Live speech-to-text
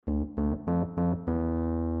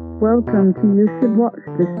Welcome to You Should Watch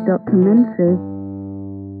This Documentary,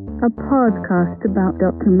 a podcast about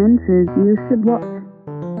documentaries you should watch.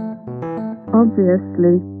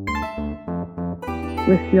 Obviously,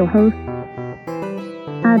 with your hosts,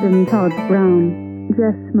 Adam Todd Brown,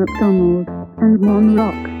 Jess McDonald, and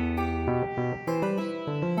Monrok.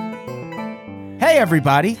 Hey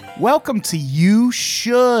everybody, welcome to You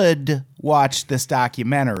Should Watch This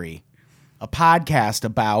Documentary, a podcast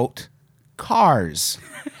about cars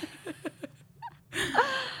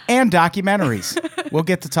and documentaries. We'll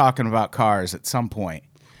get to talking about cars at some point.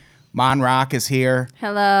 Monrok is here.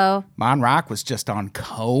 Hello. Monrok was just on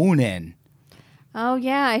Conan. Oh,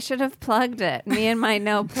 yeah, I should have plugged it. Me and my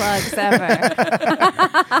no plugs ever.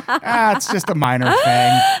 It's just a minor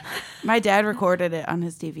thing. My dad recorded it on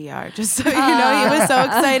his DVR, just so you know. He was so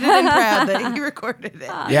excited and proud that he recorded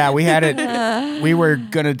it. Yeah, we had it. We were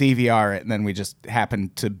going to DVR it, and then we just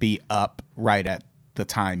happened to be up right at the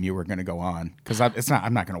time you were going to go on. Because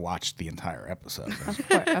I'm not going to watch the entire episode.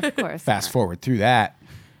 Of course. Fast forward through that.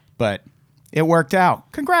 But it worked out.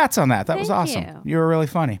 Congrats on that. That was awesome. Thank You were really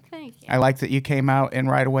funny. Thank you. I like that you came out and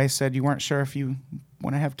right away said you weren't sure if you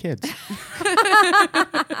want to have kids.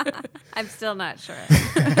 I'm still not sure.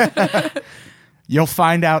 You'll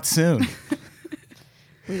find out soon.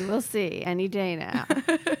 We will see any day now.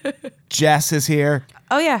 Jess is here.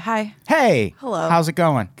 Oh, yeah. Hi. Hey. Hello. How's it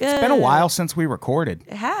going? It's been a Good. while since we recorded.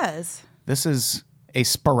 It has. This is a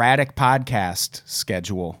sporadic podcast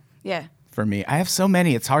schedule Yeah. for me. I have so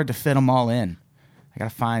many, it's hard to fit them all in. I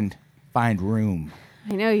got to find room.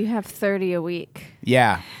 I know you have 30 a week.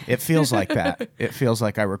 Yeah, it feels like that. It feels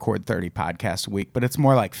like I record 30 podcasts a week, but it's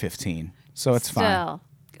more like 15. So it's fine.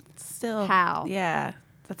 Still. How? Yeah.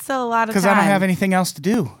 That's still a lot of time. Because I don't have anything else to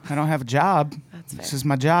do. I don't have a job. That's This fair. is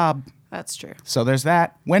my job. That's true. So there's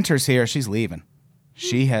that. Winter's here. She's leaving.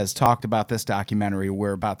 She has talked about this documentary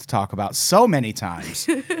we're about to talk about so many times.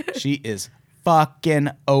 She is fucking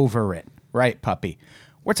over it. Right, puppy?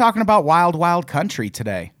 We're talking about Wild Wild Country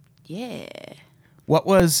today. Yeah.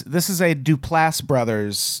 This is a Duplass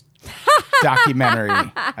Brothers documentary.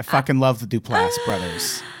 I fucking love the Duplass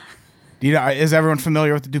Brothers. Is everyone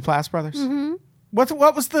familiar with the Duplass Brothers? Mm-hmm.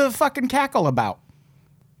 What was the fucking cackle about?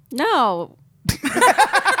 No.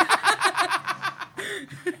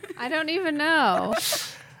 I don't even know.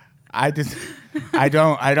 I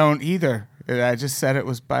don't either. I just said it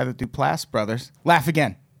was by the Duplass Brothers. Laugh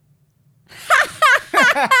again.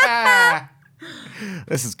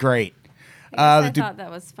 This is great. I thought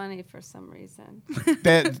that was funny for some reason.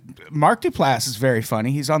 Mark Duplass is very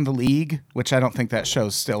funny. He's on The League, which I don't think that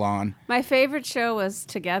show's still on. My favorite show was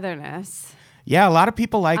Togetherness. Yeah, a lot of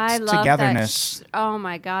people liked I love Togetherness. that. Oh,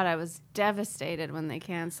 my God. I was devastated when they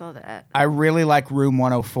canceled it. I really like Room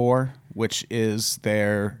 104, which is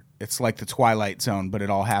it's like the Twilight Zone, but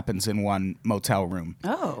it all happens in one motel room.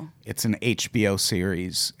 Oh. It's an HBO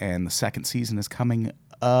series, and the second season is coming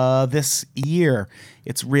this year.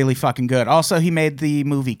 It's really fucking good. Also, he made the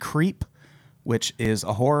movie Creep, which is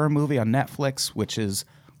a horror movie on Netflix, which is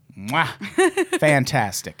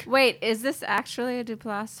fantastic. Wait, is this actually a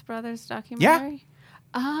Duplass Brothers documentary?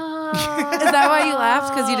 Oh. Is that why you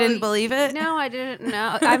laughed? Because you didn't believe it? No, I didn't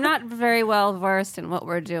know. I'm not very well versed in what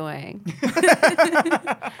we're doing.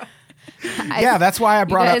 Yeah, that's why I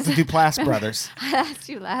brought up the Duplass Brothers. I asked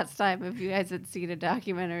you last time if you guys had seen a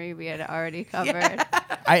documentary we had already covered. Yeah.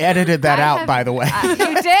 I edited that out, by the way. You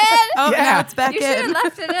did? Oh, Yeah. now it's back You should in. have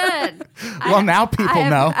left it in. Well, now people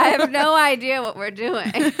know. I have no idea what we're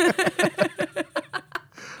doing.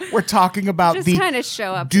 We're talking about Just the kind of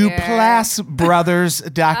show up Duplass Brothers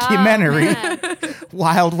documentary, Oh, man.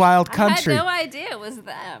 Wild Wild Country. I had no idea it was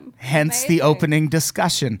them. Hence the Amazing. opening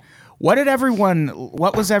discussion. What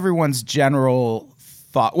was everyone's general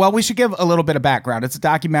thought? Well, we should give a little bit of background. It's a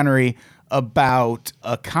documentary about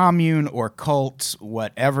a commune or cult,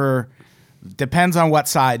 whatever. Depends on what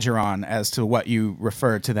side you're on as to what you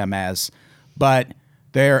refer to them as. But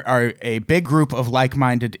there are a big group of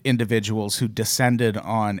like-minded individuals who descended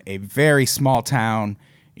on a very small town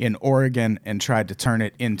in Oregon and tried to turn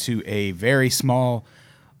it into a very small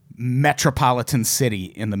metropolitan city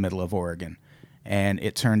in the middle of Oregon. And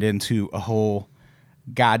it turned into a whole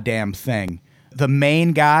goddamn thing. The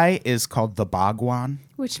main guy is called the Bhagwan.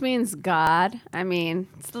 Which means God. I mean,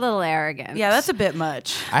 it's a little arrogant. Yeah, that's a bit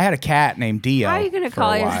much. I had a cat named Dio. How are you going to for a call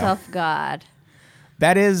while. yourself God?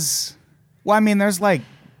 That is... Well, I mean, there's like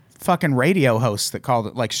fucking radio hosts that called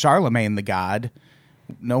it, like Charlemagne the God.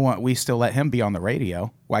 No one, we still let him be on the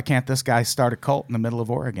radio. Why can't this guy start a cult in the middle of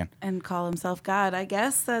Oregon? And call himself God. I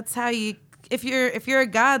guess that's how you... If you're a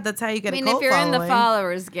god, that's how you get a I mean, cult if you're following. in the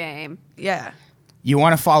followers game. Yeah. You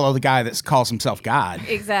want to follow the guy that calls himself God.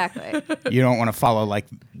 Exactly. You don't want to follow like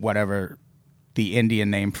whatever the Indian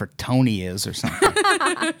name for Tony is or something.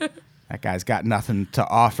 That guy's got nothing to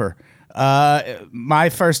offer. My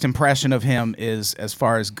first impression of him is, as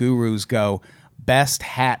far as gurus go, best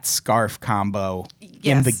hat scarf combo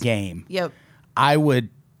in the game. Yep. I would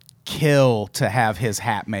kill to have his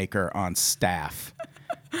hat maker on staff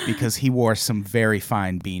because he wore some very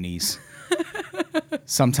fine beanies.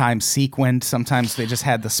 Sometimes sequined, sometimes they just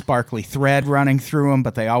had the sparkly thread running through them,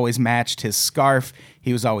 but they always matched his scarf.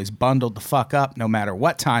 He was always bundled the fuck up, no matter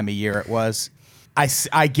what time of year it was.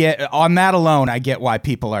 I get, on that alone, I get why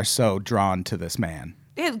people are so drawn to this man.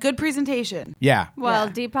 Yeah, good presentation. Yeah. Well,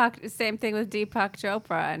 Deepak, same thing with Deepak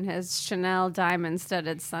Chopra and his Chanel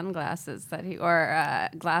diamond-studded sunglasses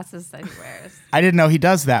glasses that he wears. I didn't know he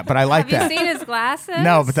does that, but I like that. Have you seen his glasses?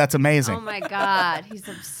 No, but that's amazing. Oh my God, he's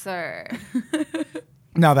absurd.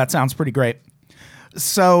 No, that sounds pretty great.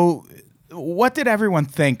 So, what did everyone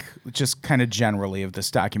think, just kind of generally, of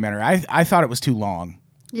this documentary? I thought it was too long.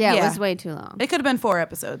 Yeah, it Yeah. was way too long. It could have been 4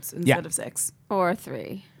 episodes instead of 6. Or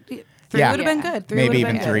 3. 3 Yeah. would have been good. 3 Maybe would have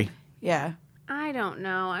even been 3. good. Yeah. I don't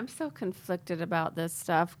know. I'm so conflicted about this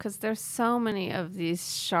stuff because there's so many of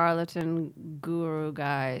these charlatan guru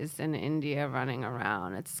guys in India running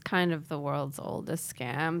around. It's kind of the world's oldest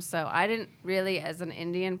scam. So I didn't really, as an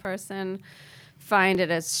Indian person, find it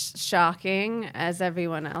as shocking as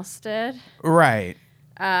everyone else did. Right.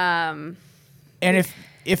 Um, And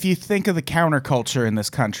if you think of the counterculture in this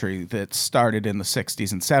country that started in the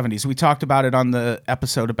 60s and 70s, we talked about it on the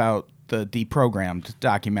episode about the Deprogrammed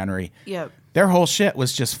documentary. Yep. Their whole shit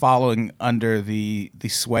was just following under the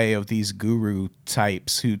sway of these guru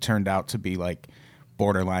types who turned out to be like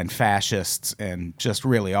borderline fascists and just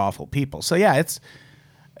really awful people. So yeah,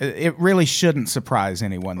 it really shouldn't surprise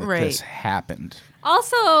anyone that this happened.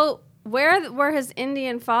 also, where were his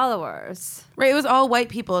Indian followers? Right. It was all white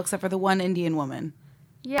people except for the one Indian woman.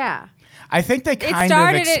 Yeah. I think they kind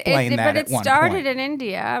of explained that at one point. But it started in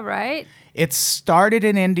India, right? It started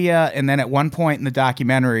in India, and then at one point in the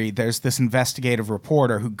documentary, there's this investigative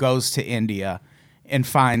reporter who goes to India and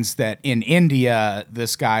finds that in India,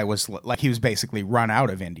 this guy was like, he was basically run out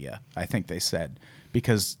of India, I think they said,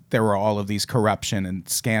 because there were all of these corruption and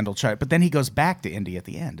scandal charges. But then he goes back to India at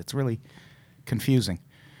the end. It's really confusing.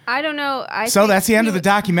 I don't know. So that's the end of the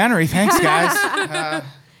documentary. Thanks, guys.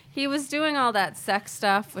 He was doing all that sex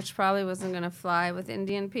stuff, which probably wasn't going to fly with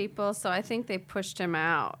Indian people, so I think they pushed him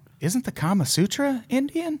out. Isn't the Kama Sutra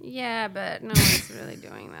Indian? Yeah, but no one's really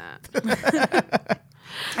doing that.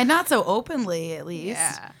 And not so openly, at least.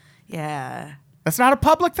 Yeah. Yeah. That's not a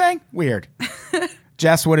public thing? Weird.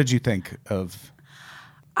 Jess, what did you think of?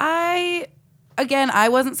 I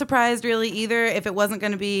wasn't surprised really either. If it wasn't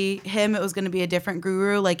going to be him, it was going to be a different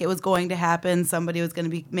guru. Like, it was going to happen. Somebody was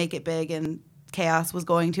going to make it big and chaos was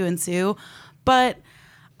going to ensue. But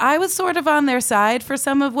I was sort of on their side for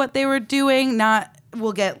some of what they were doing.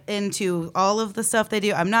 We'll get into all of the stuff they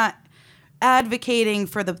do. I'm not advocating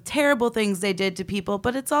for the terrible things they did to people,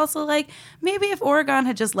 but it's also like, maybe if Oregon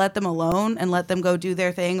had just let them alone and let them go do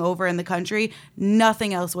their thing over in the country,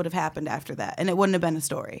 nothing else would have happened after that, and it wouldn't have been a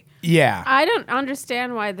story. Yeah. I don't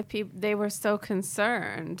understand why they were so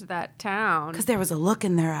concerned, that town. Because there was a look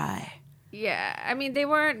in their eye. Yeah, I mean, they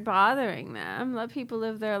weren't bothering them. Let people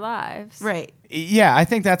live their lives. Right. Yeah, I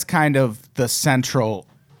think that's kind of the central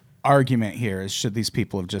argument here is, should these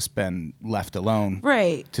people have just been left alone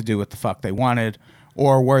to do what the fuck they wanted,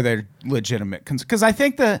 or were there legitimate because I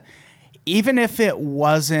think even if it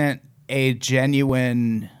wasn't a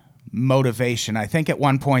genuine motivation, I think at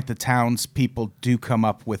one point the townspeople do come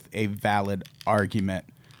up with a valid argument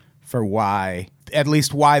for why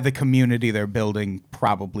the community they're building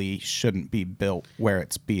probably shouldn't be built where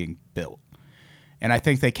it's being built. And I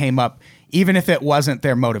think they came up, even if it wasn't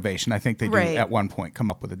their motivation, I think they did at one point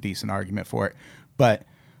come up with a decent argument for it. But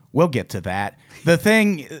we'll get to that. The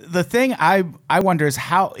thing I wonder is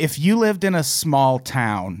how, if you lived in a small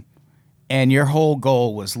town and your whole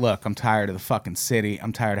goal was, look, I'm tired of the fucking city.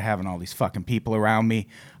 I'm tired of having all these fucking people around me.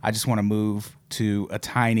 I just want to move to a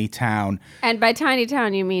tiny town. And by tiny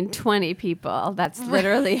town, you mean 20 people. That's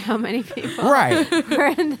literally how many people were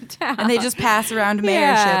in the town. And they just pass around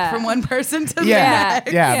mayorship from one person to the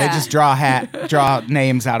next. Yeah, they just draw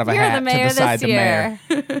names out of a hat to decide the mayor.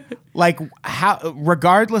 Like, how,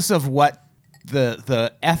 regardless of what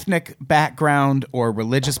the ethnic background or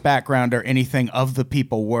religious background or anything of the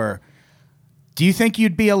people were, do you think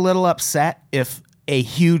you'd be a little upset if a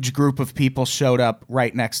huge group of people showed up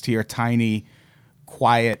right next to your tiny,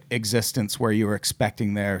 quiet existence where you were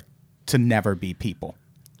expecting there to never be people?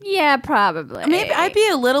 Yeah, probably. Maybe I'd be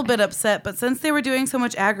a little bit upset, but since they were doing so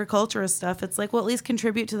much agricultural stuff, it's like, well, at least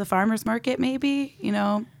contribute to the farmer's market, maybe,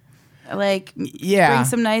 like bring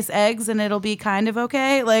some nice eggs and it'll be kind of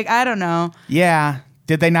okay. Like, I don't know. Yeah.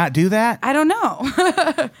 Did they not do that? I don't know.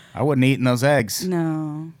 I wouldn't eat those eggs.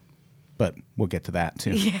 No. But we'll get to that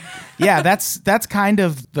too. Yeah, that's kind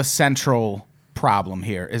of the central problem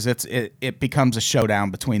here. Is it becomes a showdown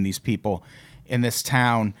between these people in this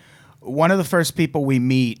town. One of the first people we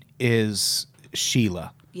meet is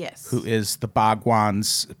Sheila. Yes. Who is the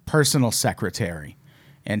Bhagwan's personal secretary,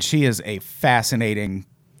 and she is a fascinating.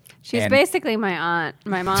 She's basically my aunt.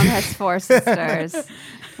 My mom has 4 sisters.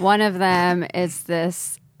 One of them is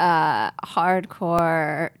this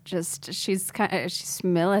hardcore. She's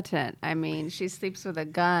militant. I mean, she sleeps with a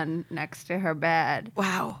gun next to her bed.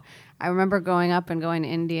 Wow. I remember going to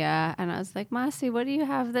India, and I was like, Masi, what do you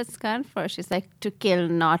have this gun for? She's like, to kill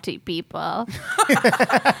naughty people.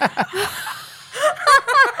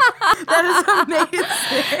 That is amazing.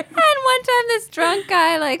 And one time this drunk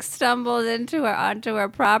guy stumbled onto her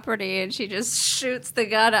property, and she just shoots the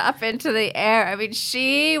gun up into the air. I mean,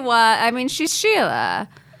 she's Sheila.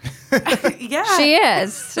 Yeah. She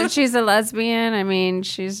is. And she's a lesbian. I mean,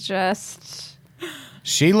 she's just...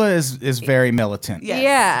 Sheila is very militant. Yes.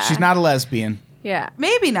 Yeah. She's not a lesbian. Yeah.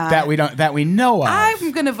 Maybe not. That we know of.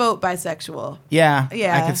 I'm going to vote bisexual. Yeah.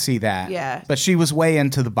 Yeah. I could see that. Yeah. But she was way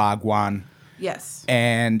into the Bhagwan. Yes.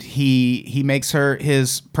 And he makes her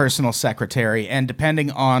his personal secretary, and depending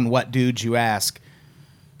on what dude you ask,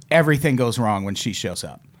 everything goes wrong when she shows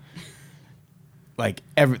up. They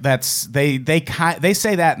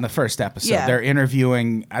say that in the first episode. Yeah. They're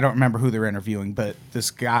interviewing, I don't remember who they're interviewing, but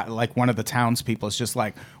this guy, one of the townspeople, is just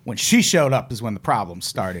like, when she showed up is when the problem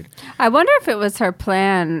started. I wonder if it was her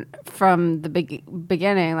plan from the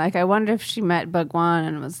beginning. I wonder if she met Bhagwan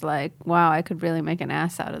and was like, wow, I could really make an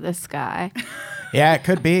ass out of this guy. Yeah, it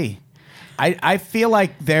could be. I feel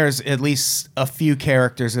like there's at least a few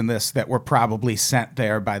characters in this that were probably sent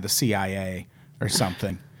there by the CIA or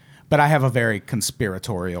something. But I have a very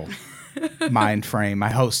conspiratorial mind frame. I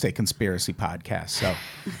host a conspiracy podcast, so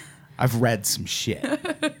I've read some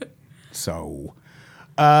shit. So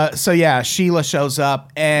yeah, Sheila shows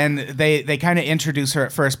up, and they kind of introduce her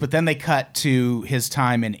at first, but then they cut to his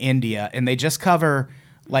time in India, and they just cover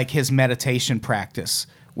his meditation practice.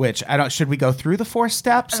 Which should we go through the 4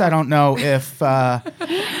 steps? I don't know if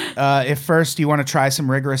first you want to try some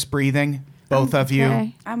rigorous breathing, both of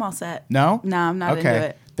you. I'm all set. No? No, I'm not into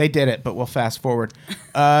it. They did it, but we'll fast forward.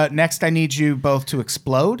 Next, I need you both to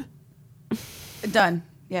explode. Done.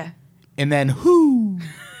 Yeah. And then whoo.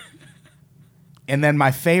 And then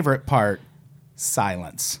my favorite part,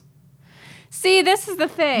 silence. See, this is the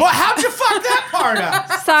thing. Well, how'd you fuck that part up?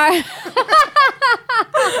 Sorry.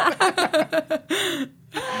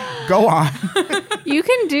 Go on. You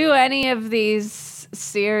can do any of these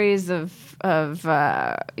series of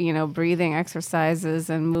breathing exercises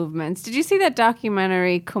and movements. Did you see that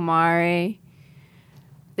documentary Kumari?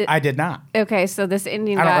 I did not. Okay, so this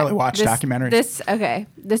Indian guy... I don't really watch documentaries.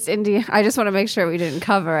 This Indian... I just want to make sure we didn't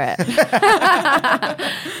cover it.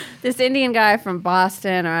 This Indian guy from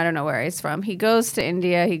Boston, or I don't know where he's from, he goes to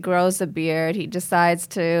India, he grows a beard, he decides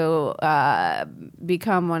to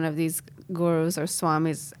become one of these gurus or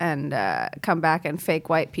swamis and come back and fake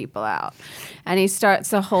white people out. And he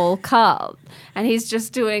starts a whole cult. And he's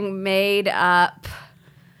just doing made up,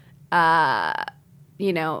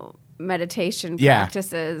 meditation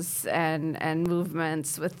practices and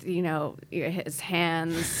movements with, his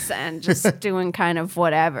hands and just doing kind of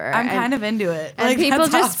whatever. I'm kind of into it. And people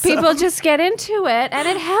just get into it, and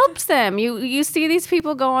it helps them. You see these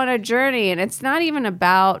people go on a journey, and it's not even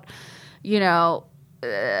about,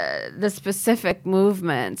 the specific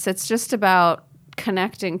movements. It's just about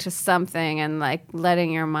connecting to something and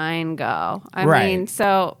letting your mind go. I mean,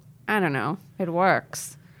 so I don't know. It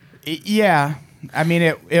works. Yeah. I mean,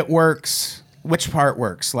 it works. Which part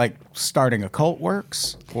works? Starting a cult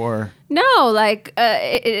works, or no?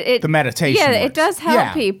 The meditation. Yeah, works. It does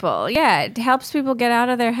help people. Yeah, it helps people get out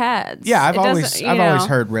of their heads. Yeah, I've always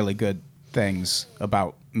heard really good things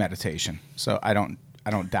about meditation, so I don't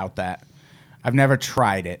doubt that. I've never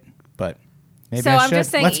tried it, but maybe I should. I'm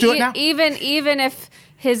just saying, let's do it now. Even if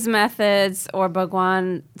his methods or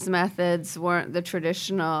Bhagwan's methods weren't the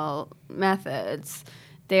traditional methods,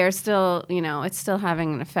 they're still, it's still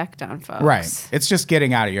having an effect on folks. Right. It's just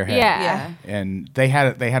getting out of your head. Yeah. And they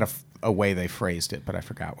had a way they phrased it, but I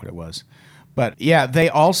forgot what it was. But yeah, they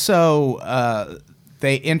also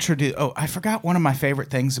they introduce. Oh, I forgot one of my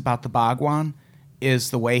favorite things about the Bhagwan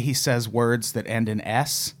is the way he says words that end in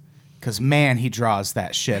S. Because, man, he draws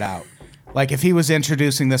that shit out. Like if he was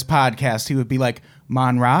introducing this podcast, he would be like,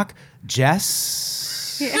 Monrok,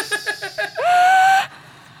 Jess.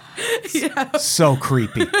 Yeah. So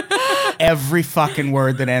creepy. Every fucking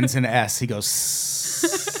word that ends in S, he goes.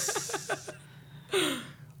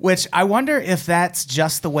 Which I wonder if that's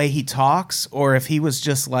just the way he talks, or if he was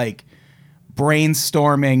just like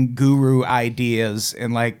brainstorming guru ideas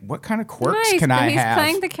and like, what kind of quirks can I have? He's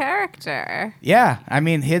playing the character. Yeah, I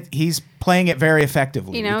mean, he's playing it very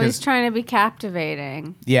effectively. You know, he's trying to be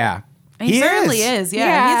captivating. Yeah. He certainly is.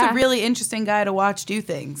 Yeah. He's a really interesting guy to watch do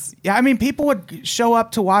things. Yeah, I mean, people would show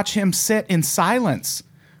up to watch him sit in silence.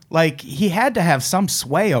 Like, he had to have some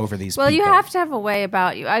sway over these people. Well, you have to have a way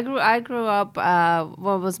about you. I grew up,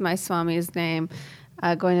 what was my Swami's name?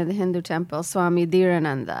 Going to the Hindu temple, Swami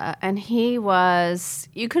Dhirananda. And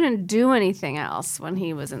you couldn't do anything else when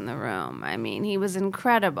he was in the room. I mean, he was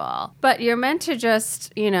incredible. But you're meant to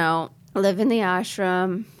just, live in the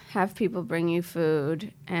ashram, have people bring you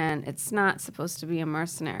food, and it's not supposed to be a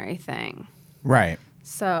mercenary thing. Right.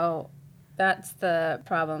 So that's the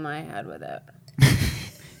problem I had with it.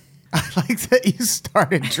 I like that you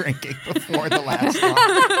started drinking before the last one.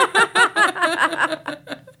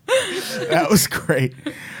 That was great.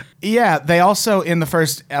 Yeah, they also, in the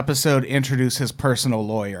first episode, introduce his personal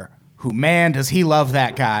lawyer, who, man, does he love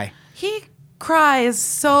that guy. He cries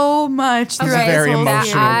so much He's throughout a very his whole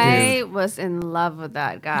emotional series. I was in love with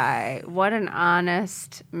that guy. What an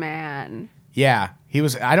honest man. Yeah, he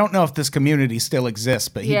was. I don't know if this community still exists,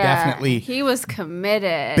 but he definitely he was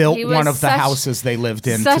committed. built He was one of the houses they lived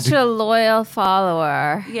in. Such a loyal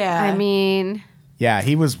follower. Yeah. I mean, yeah,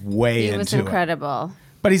 he was way into it. he was incredible.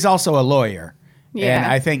 But he's also a lawyer. Yeah. And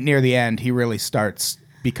I think near the end, he really starts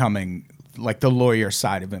becoming, like, the lawyer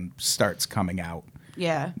side of him starts coming out.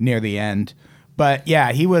 Yeah. Near the end. But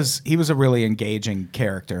yeah, he was a really engaging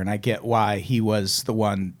character, and I get why he was the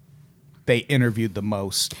one they interviewed the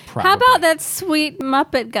most. Probably. How about that sweet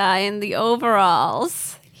Muppet guy in the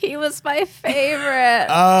overalls? He was my favorite.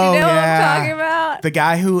 Oh, Do you know yeah. what I'm talking about? The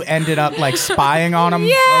guy who ended up like spying on him a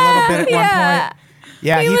little bit at one point.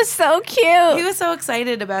 Yeah, he was so cute. He was so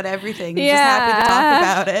excited about everything. Just Yeah. happy to talk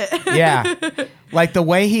about it. Yeah. Like the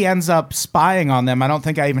way he ends up spying on them, I don't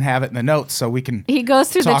think I even have it in the notes, so we can. He goes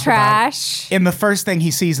through the talk about it. trash. And the first thing he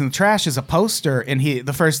sees in the trash is a poster, and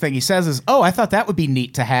the first thing he says is, "Oh, I thought that would be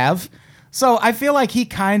neat to have." So I feel like he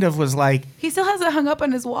kind of was like, He still has it hung up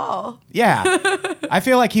on his wall. yeah. I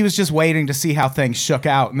feel like he was just waiting to see how things shook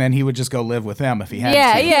out, and then he would just go live with them if he had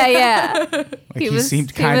to. Yeah. Like he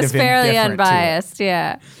seemed kind he was of fairly indifferent to it. unbiased.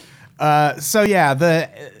 Yeah. So yeah,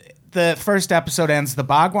 the first episode ends. The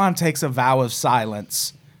Bhagwan takes a vow of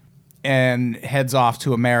silence and heads off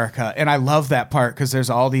to America. And I love that part because there's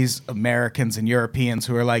all these Americans and Europeans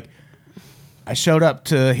who are like, I showed up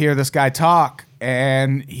to hear this guy talk,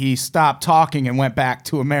 and he stopped talking and went back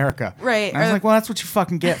to America. Right. And I was like, well, that's what you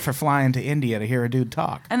fucking get for flying to India to hear a dude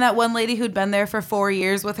talk. And that one lady who'd been there for 4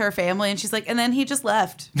 years with her family, and she's like, and then he just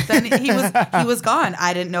left. Then he was gone.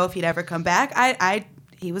 I didn't know if he'd ever come back.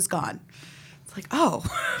 He was gone. It's like, oh.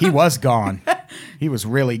 He was gone. He was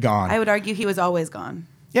really gone. I would argue he was always gone.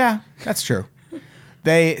 Yeah, that's true.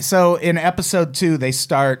 So in episode 2, they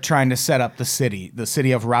start trying to set up the city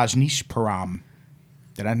of Rajneeshpuram.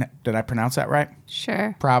 Did I pronounce that right?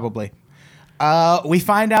 Sure. Probably. We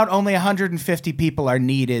find out only 150 people are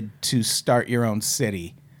needed to start your own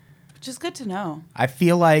city. Which is good to know. I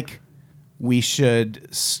feel like we should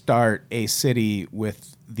start a city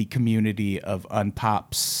with the community of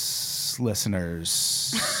Unpops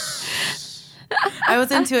listeners. I was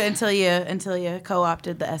into it until you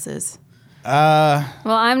co-opted the S's. Well,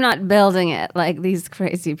 I'm not building it like these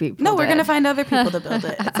crazy people. No, we're did. going to find other people to build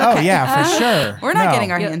it. It's Oh okay. yeah, for sure. We're not No.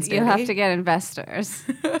 getting our hands dirty. You have to get investors.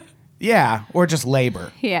 Yeah, or just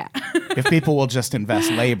labor. Yeah. If people will just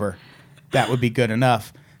invest labor, that would be good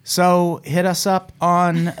enough. So hit us up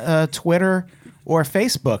on Twitter or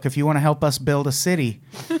Facebook if you want to help us build a city.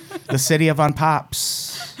 The city of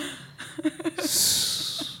Unpops.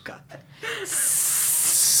 God.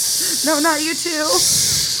 No, not you too.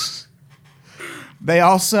 They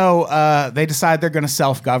also, they decide they're going to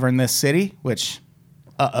self-govern this city, which,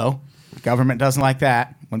 government doesn't like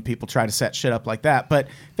that when people try to set shit up like that. But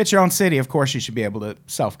if it's your own city, of course you should be able to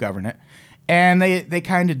self-govern it. And they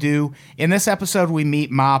kind of do. In this episode, we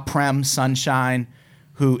meet Ma Prem Sunshine,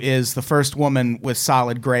 who is the first woman with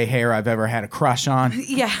solid gray hair I've ever had a crush on.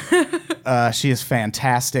 Yeah. She is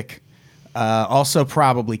fantastic. Also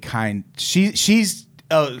probably kind. She's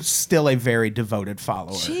still a very devoted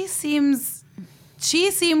follower. She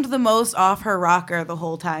seemed the most off her rocker the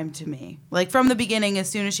whole time to me. Like from the beginning, as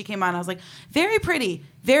soon as she came on, I was like, very pretty,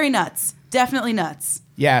 very nuts, definitely nuts.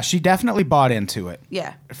 Yeah, she definitely bought into it.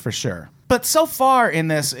 Yeah. For sure. But so far in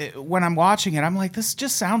this, when I'm watching it, I'm like, this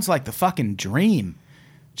just sounds like the fucking dream.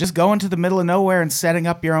 Just going to the middle of nowhere and setting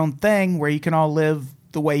up your own thing where you can all live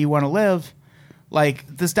the way you want to live. Like,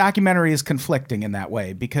 this documentary is conflicting in that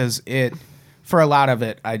way because for a lot of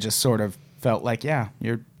it, I just sort of felt like, yeah,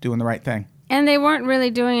 you're doing the right thing. And they weren't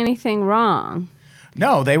really doing anything wrong.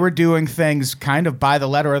 No, they were doing things kind of by the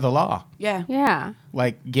letter of the law. Yeah. Yeah.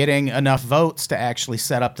 Like getting enough votes to actually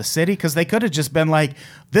set up the city, because they could have just been like,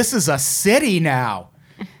 this is a city now,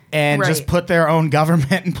 and just put their own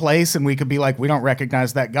government in place, and we could be like, we don't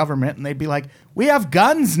recognize that government, and they'd be like, we have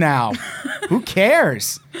guns now. Who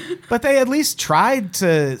cares? But they at least tried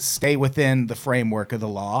to stay within the framework of the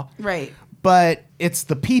law. Right. But it's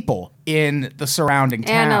the people in the surrounding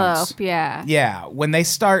towns. Antelope, yeah. Yeah, when they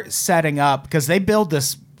start setting up, because they build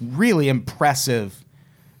this really impressive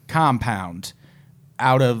compound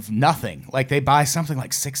out of nothing. Like, they buy something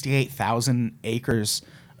like 68,000 acres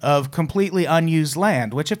of completely unused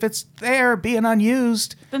land, which if it's there being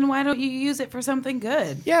unused... Then why don't you use it for something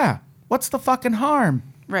good? Yeah, what's the fucking harm?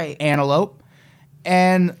 Right. Antelope.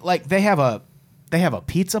 And, like, they have a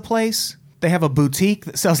pizza place. They have a boutique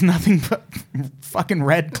that sells nothing but fucking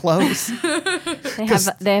red clothes. They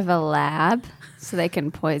have a lab so they can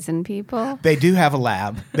poison people. They do have a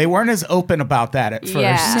lab. They weren't as open about that at first.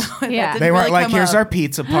 Yeah. Yeah. They weren't really like, come here's up. our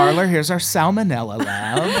pizza parlor, here's our salmonella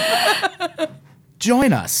lab.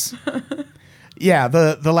 Join us. Yeah,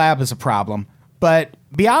 the lab is a problem. But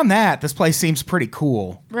beyond that, this place seems pretty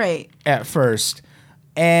cool. Right. At first.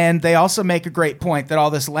 And they also make a great point that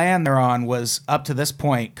all this land they're on was, up to this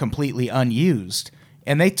point, completely unused.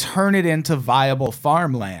 And they turn it into viable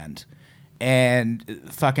farmland. And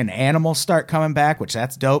fucking animals start coming back, which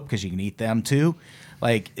that's dope because you can eat them too.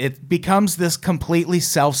 Like, it becomes this completely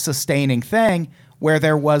self-sustaining thing where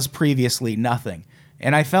there was previously nothing.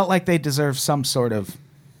 And I felt like they deserve some sort of,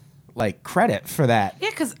 like, credit for that. Yeah,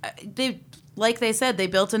 because like they said, they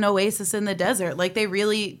built an oasis in the desert. Like, they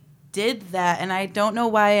really did that, and I don't know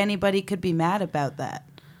why anybody could be mad about that.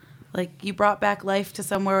 Like, you brought back life to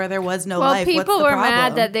somewhere where there was no life. Well, What's people the were problem?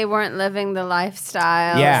 mad that they weren't living the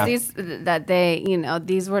lifestyle. Yeah.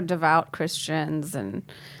 These were devout Christians, and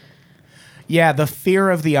Yeah, the fear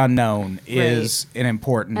of the unknown is an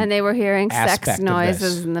important they were hearing aspect sex of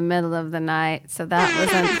noises this. in the middle of the night. So that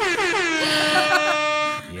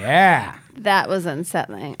Yeah. that was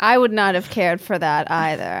unsettling. I would not have cared for that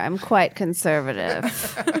either. I'm quite conservative.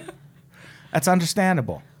 That's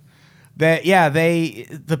understandable.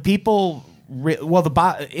 The people,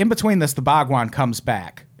 in between this, the Bhagwan comes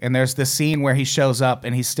back, and there's this scene where he shows up,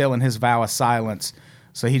 and he's still in his vow of silence,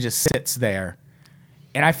 so he just sits there.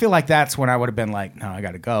 And I feel like that's when I would have been like, no, I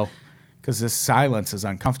got to go, because this silence is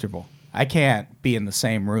uncomfortable. I can't be in the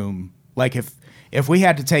same room. Like, if we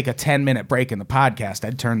had to take a 10-minute break in the podcast,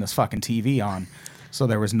 I'd turn this fucking TV on so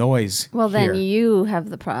there was noise. Well, then here. you have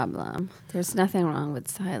the problem. There's nothing wrong with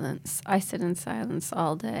silence. I sit in silence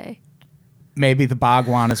all day. Maybe the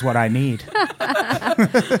Bhagwan is what I need.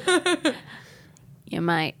 You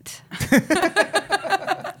might.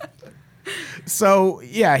 So,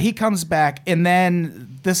 yeah, he comes back, and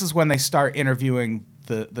then this is when they start interviewing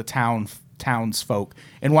the townsfolk.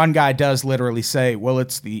 And one guy does literally say, well,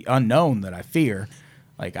 it's the unknown that I fear.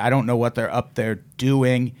 Like, I don't know what they're up there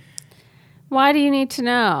doing. Why do you need to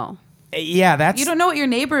know? Yeah, that's... You don't know what your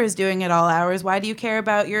neighbor is doing at all hours. Why do you care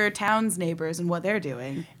about your town's neighbors and what they're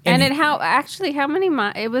doing? And how many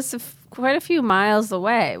miles? It was quite a few miles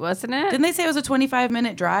away, wasn't it? Didn't they say it was a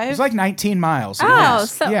 25-minute drive? It was like 19 miles. Oh,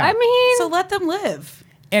 Yes. so Yeah. I mean, So let them live.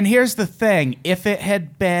 And here's the thing. If it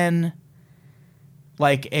had been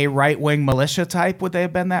like a right-wing militia type, would they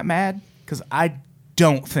have been that mad? Because I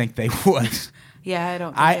don't think they would. Yeah, I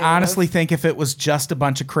don't think I they honestly would've. think if it was just a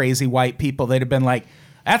bunch of crazy white people, they'd have been like,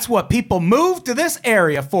 that's what people move to this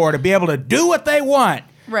area for, to be able to do what they want.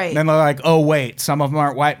 Right. And then they're like, oh, wait, some of them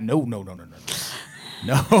aren't white. No.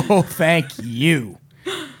 No, thank you.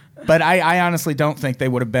 But I honestly don't think they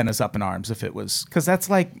would have been as up in arms if it was, because that's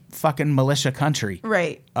like fucking militia country.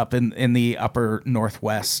 Right. Up in the upper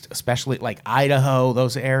Northwest, especially like Idaho,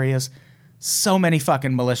 those areas. So many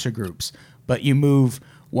fucking militia groups. But you move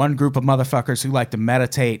one group of motherfuckers who like to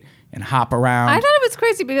meditate and hop around. I thought it was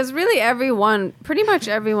crazy because really pretty much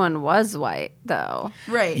everyone was white, though.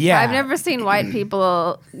 Right. Yeah. I've never seen white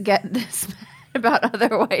people get this mad about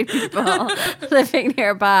other white people living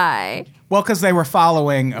nearby. Well, because they were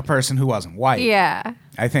following a person who wasn't white. Yeah.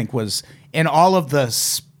 I think was in all of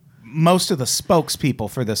most of the spokespeople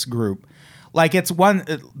for this group. Like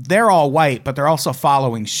they're all white, but they're also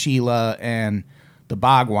following Sheila and the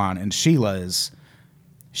Bhagwan. And she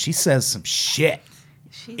says some shit.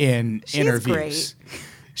 in she's interviews. Great.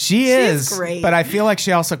 She She's is great. But I feel like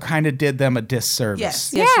she also kind of did them a disservice.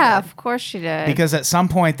 Yes. Yes, she Yeah, did. of course she did. Because at some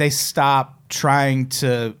point they stop trying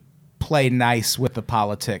to play nice with the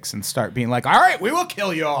politics and start being like, all right, we will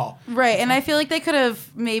kill you all. Right, and I feel like they could have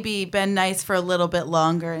maybe been nice for a little bit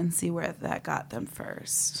longer and see where that got them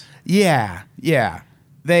first. Yeah.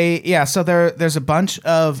 So there's a bunch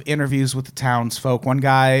of interviews with the townsfolk. One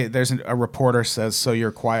guy, there's a reporter says, so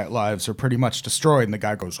your quiet lives are pretty much destroyed. And the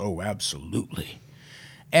guy goes, oh, absolutely.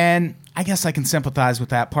 And I guess I can sympathize with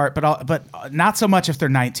that part, but not so much if they're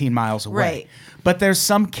 19 miles away. Right. But there's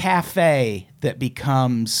some cafe that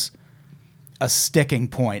becomes a sticking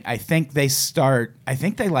point. I think they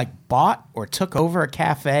like bought or took over a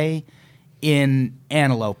cafe in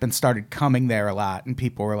Antelope and started coming there a lot. And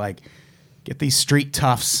people were like, get these street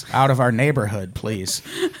toughs out of our neighborhood, please.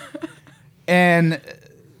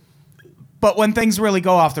 But when things really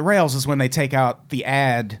go off the rails is when they take out the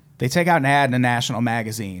ad. They take out an ad in a national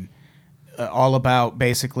magazine all about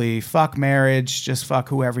basically fuck marriage, just fuck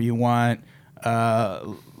whoever you want.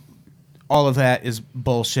 All of that is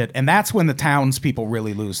bullshit. And that's when the townspeople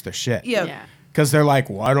really lose their shit. Yep. Yeah. Because they're like,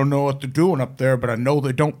 well, I don't know what they're doing up there, but I know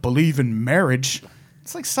they don't believe in marriage.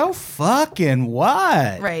 It's like, so fucking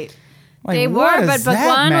what? Right. Like, They what were, does but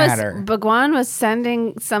that matter? Bhagwan was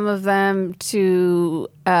sending some of them to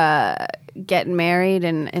get married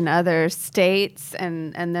in other states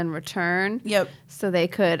and then return. Yep. So they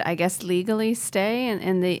could, I guess, legally stay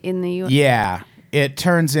in the U.S. Yeah. It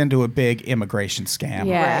turns into a big immigration scam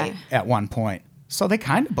Yeah. Right. at one point. So they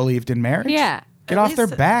kind of believed in marriage. Yeah. Get At off their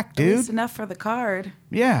least- back, At dude. least enough for the card.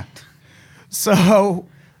 Yeah. So,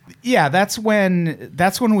 yeah, that's when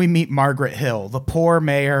we meet Margaret Hill, the poor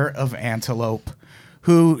mayor of Antelope,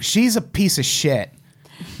 who she's a piece of shit,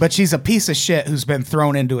 but she's a piece of shit who's been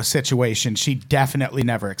thrown into a situation she definitely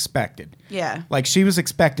never expected. Yeah. Like, she was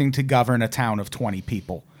expecting to govern a town of 20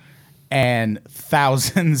 people, and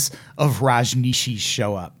thousands of Rajneeshis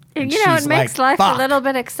show up. And You know, she's it makes like, life "Fuck." a little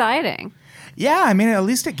bit exciting. Yeah, I mean, at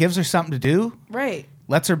least it gives her something to do. Right.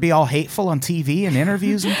 Lets her be all hateful on TV and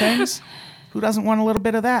interviews and things. Who doesn't want a little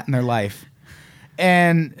bit of that in their life?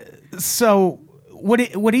 And so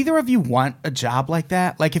would either of you want a job like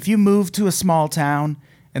that? Like if you moved to a small town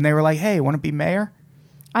and they were like, hey, want to be mayor?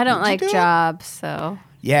 I don't Would you like do it? jobs, so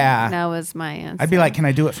Yeah. no is my answer. I'd be like, can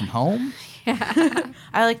I do it from home?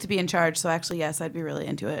 I like to be in charge, so actually, yes, I'd be really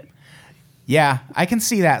into it. Yeah, I can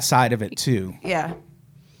see that side of it too. Yeah.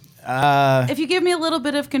 If you give me a little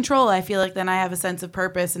bit of control, I feel like then I have a sense of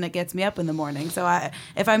purpose and it gets me up in the morning. So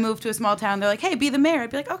if I move to a small town, they're like, hey, be the mayor.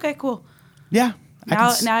 I'd be like, okay, cool. Yeah.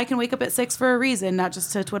 Now I can wake up at 6 for a reason, not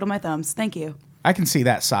just to twiddle my thumbs. Thank you. I can see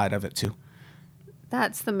that side of it too.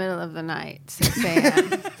 That's the middle of the night, 6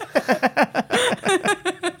 a.m.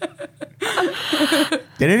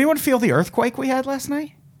 Did anyone feel the earthquake we had last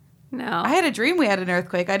night? No. I had a dream we had an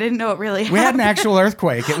earthquake. I didn't know it really happened. We had an actual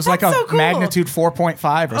earthquake. It was like a That's so cool. magnitude 4.5 or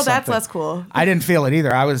something. Oh, that's less cool. I didn't feel it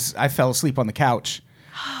either. I fell asleep on the couch.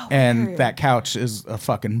 And weird. that couch is a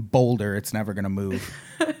fucking boulder. It's never going to move.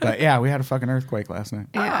 But yeah, we had a fucking earthquake last night.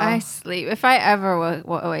 Yeah, I sleep. If I ever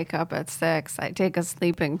wake up at 6, I take a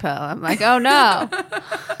sleeping pill. I'm like, oh no.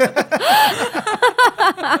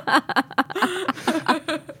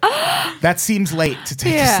 That seems late to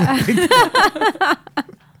take a Yeah. sleeping pill.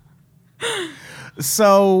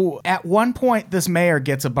 So at one point, this mayor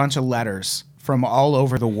gets a bunch of letters from all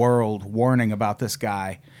over the world warning about this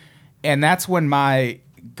guy. And that's when my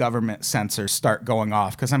government sensors start going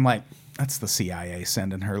off because I'm like, that's the CIA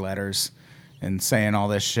sending her letters and saying all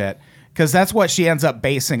this shit. Because that's what she ends up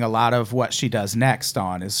basing a lot of what she does next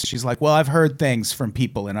on is she's like, well, I've heard things from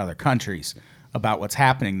people in other countries about what's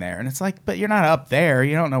happening there. And it's like, but you're not up there.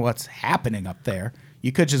 You don't know what's happening up there.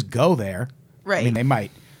 You could just go there. Right. I mean, they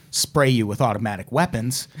might spray you with automatic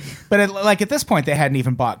weapons. But at this point, they hadn't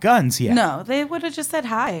even bought guns yet. No, they would have just said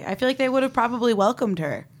hi. I feel like they would have probably welcomed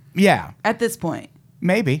her Yeah, at this point.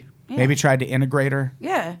 maybe. Yeah. Maybe tried to integrate her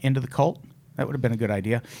Yeah. into the cult. That would have been a good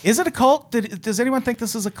idea. Is it a cult? Does anyone think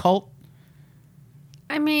this is a cult?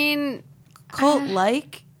 I mean,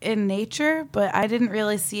 Cult-like in nature, but I didn't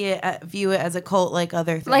really view it as a cult like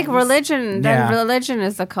other things. like religion, Yeah. then religion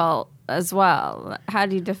is a cult as well. How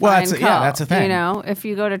do you define Well, that's cult? that's a thing. You know, if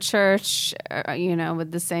you go to church,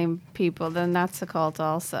 with the same people, then that's a cult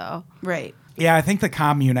also. Right. Yeah, I think the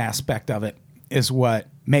commune aspect of it is what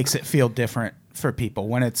makes it feel different for people.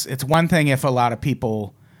 When it's one thing if a lot of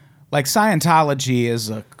people, like Scientology is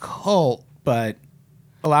a cult, but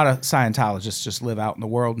a lot of Scientologists just live out in the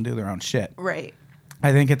world and do their own shit. Right.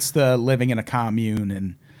 I think it's the living in a commune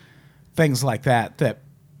and things like that that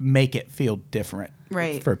make it feel different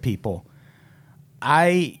Right. for people.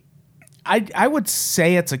 I would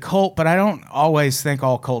say it's a cult, but I don't always think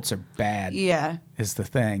all cults are bad. Yeah. Is the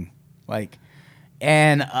thing. Like,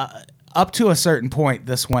 and up to a certain point,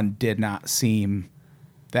 this one did not seem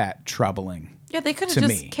that troubling. Yeah, they could have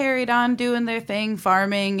just carried on doing their thing,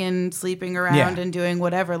 farming and sleeping around and doing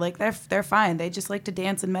whatever. Like, they're fine. They just like to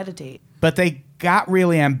dance and meditate. But they got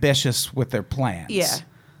really ambitious with their plans. Yeah.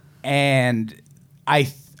 And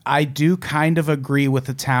I do kind of agree with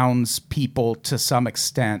the townspeople to some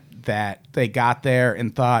extent that they got there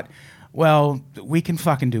and thought, well, we can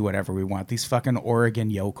fucking do whatever we want. These fucking Oregon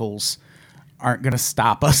yokels aren't going to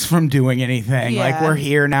stop us from doing anything. Yeah. Like, we're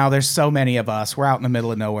here now. There's so many of us. We're out in the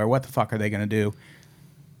middle of nowhere. What the fuck are they going to do?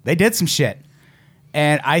 They did some shit.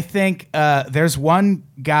 And I think there's one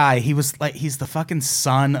guy, he's the fucking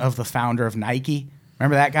son of the founder of Nike.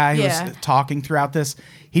 Remember that guy who was talking throughout this?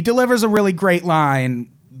 He delivers a really great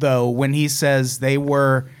line, though, when he says they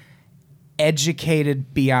were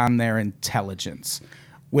educated beyond their intelligence,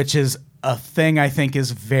 which is a thing I think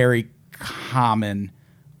is very common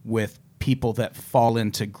with people that fall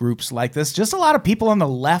into groups like this. Just a lot of people on the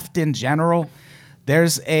left in general.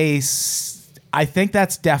 I think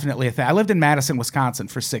that's definitely a thing. I lived in Madison, Wisconsin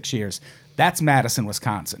for 6 years. That's Madison,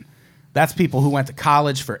 Wisconsin. That's people who went to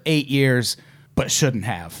college for 8 years but shouldn't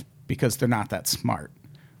have because they're not that smart.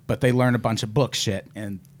 But they learn a bunch of book shit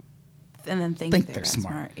and then think they're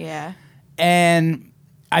smart. Yeah. And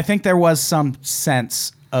I think there was some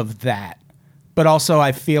sense of that. But also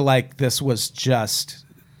I feel like this was just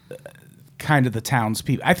kind of the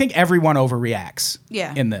townspeople. I think everyone overreacts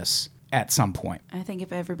in this at some point. I think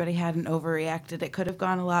if everybody hadn't overreacted, it could have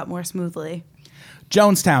gone a lot more smoothly.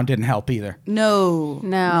 Jonestown didn't help either. No.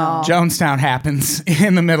 Jonestown happens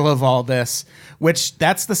in the middle of all this, which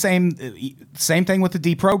that's the same thing with the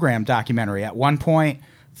Deprogram documentary. At one point,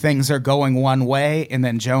 things are going one way, and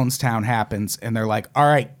then Jonestown happens, and they're like, all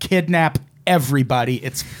right, kidnap everybody.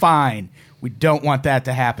 It's fine. We don't want that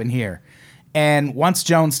to happen here. And once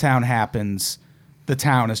Jonestown happens, the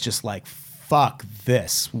town is just like, fuck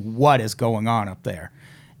this. What is going on up there?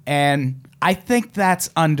 And I think that's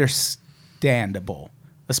understandable,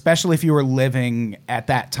 especially if you were living at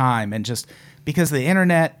that time and just because the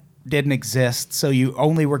internet didn't exist, so you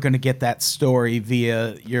only were going to get that story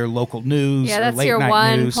via your local news or late night news. Yeah, that's your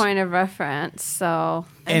one point of reference. So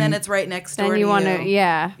and then it's right next door then you want to,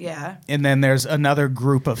 yeah. And then there's another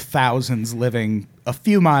group of thousands living a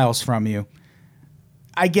few miles from you.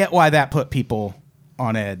 I get why that put people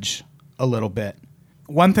on edge a little bit.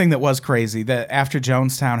 One thing that was crazy, that after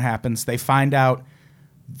Jonestown happens, they find out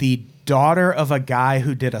the daughter of a guy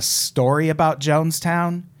who did a story about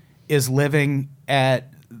Jonestown is living at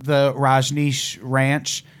the Rajneesh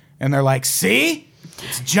Ranch, and they're like, see?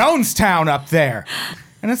 It's Jonestown up there.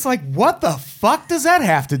 And it's like, what the fuck does that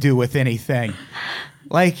have to do with anything?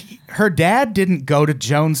 Like, her dad didn't go to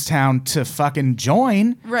Jonestown to fucking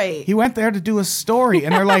join. Right. He went there to do a story.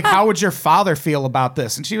 And they're like, how would your father feel about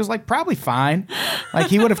this? And she was like, probably fine. Like,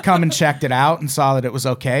 he would have come and checked it out and saw that it was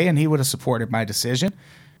okay, and he would have supported my decision.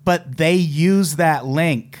 But they use that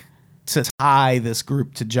link to tie this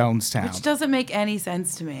group to Jonestown. Which doesn't make any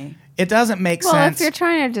sense to me. It doesn't make sense. Well, if you're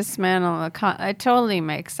trying to dismantle it totally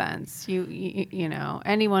makes sense. You know,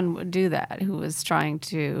 anyone would do that who was trying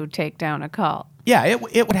to take down a cult. Yeah, it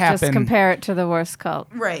would happen. Just compare it to the worst cult.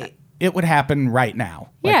 Right. It would happen right now.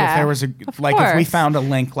 Like Yeah, if there was of if we course. found a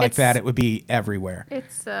link like that, it would be everywhere.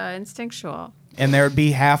 It's instinctual. And there would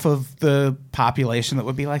be half of the population that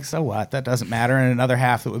would be like, so what? That doesn't matter. And another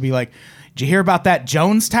half that would be like, did you hear about that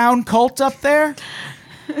Jonestown cult up there?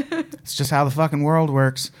 It's just how the fucking world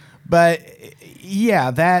works. But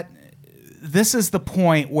yeah, this is the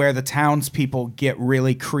point where the townspeople get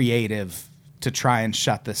really creative to try and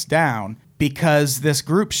shut this down, because this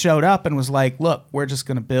group showed up and was like, look, we're just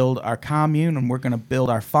going to build our commune, and we're going to build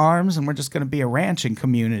our farms, and we're just going to be a ranching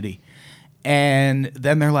community. And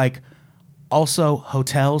then they're like, also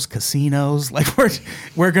hotels, casinos, like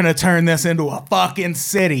we're going to turn this into a fucking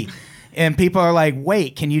city. And people are like,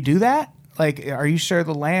 wait, can you do that? Like, are you sure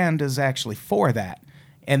the land is actually for that?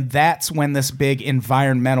 And that's when this big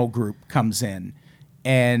environmental group comes in,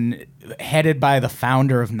 and headed by the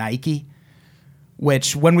founder of Nike,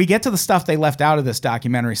 which when we get to the stuff they left out of this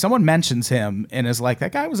documentary, someone mentions him and is like,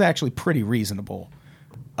 that guy was actually pretty reasonable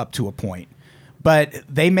up to a point. But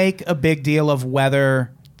they make a big deal of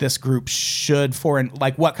whether this group should,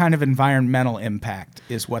 what kind of environmental impact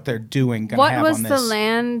is what they're doing going to have on this. What was the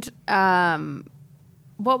land?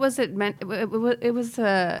 What was it meant? It was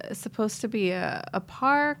supposed to be a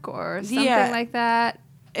park or something like that.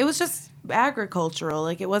 It was just agricultural.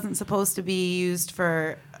 Like, it wasn't supposed to be used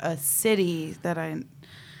for a city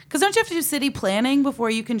Because don't you have to do city planning before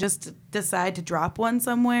you can just decide to drop one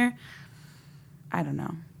somewhere? I don't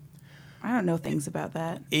know. I don't know things about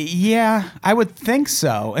that. Yeah, I would think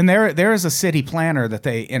so. And there is a city planner that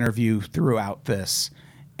they interview throughout this.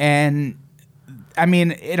 And, I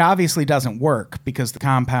mean, it obviously doesn't work because the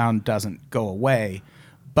compound doesn't go away.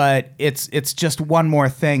 But it's just one more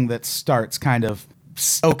thing that starts kind of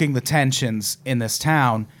stoking the tensions in this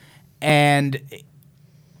town. And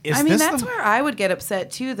that's where I would get upset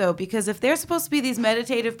too, though, because if they're supposed to be these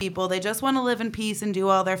meditative people, they just want to live in peace and do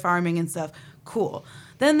all their farming and stuff, cool.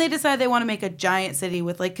 Then they decide they want to make a giant city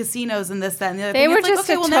with like casinos and this, that, and the other They thing. were It's like, just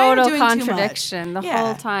okay, a well, now you're total doing too much. contradiction the Yeah.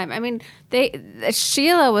 whole time. I mean,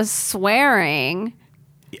 Sheila was swearing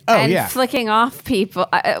Oh, and yeah. flicking off people.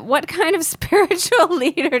 What kind of spiritual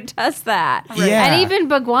leader does that? Yeah. And even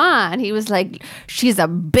Bhagwan, he was like, she's a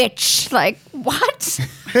bitch. Like, what?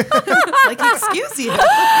 Like, excuse you.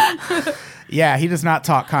 Yeah, he does not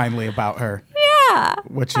talk kindly about her. Yeah.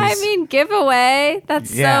 Which is, I mean, giveaway.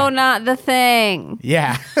 That's Yeah. so not the thing.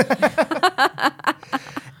 Yeah.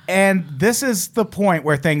 And this is the point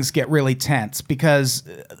where things get really tense because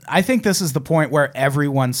I think this is the point where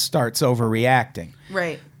everyone starts overreacting.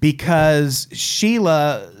 Right. Because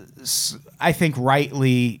Sheila, I think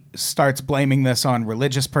rightly, starts blaming this on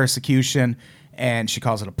religious persecution, and she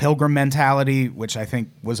calls it a pilgrim mentality, which I think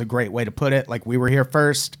was a great way to put it. Like, we were here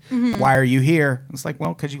first. Mm-hmm. Why are you here? It's like,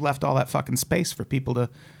 well, because you left all that fucking space for people to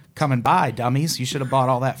come and buy, dummies. You should have bought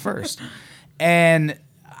all that first. And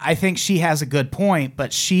I think she has a good point,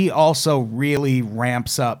 but she also really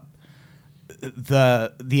ramps up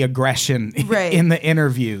the aggression Right. in the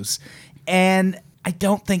interviews. And I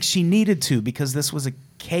don't think she needed to because this was a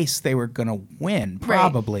case they were going to win,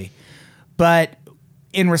 probably. Right. But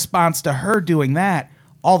in response to her doing that,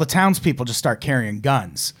 all the townspeople just start carrying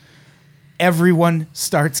guns. Everyone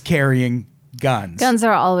starts carrying guns. Guns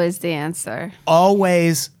are always the answer.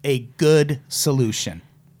 Always a good solution.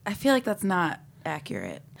 I feel like that's not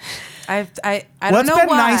accurate. I Well, don't know why. it's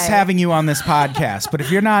been nice having you on this podcast, but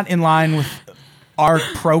if you're not in line with our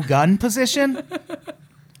pro-gun position,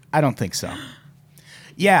 I don't think so.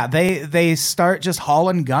 Yeah, they start just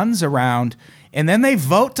hauling guns around, and then they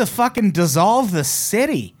vote to fucking dissolve the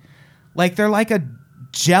city. Like, they're like a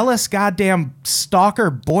jealous goddamn stalker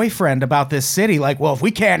boyfriend about this city. Like, well, if we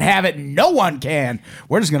can't have it, no one can.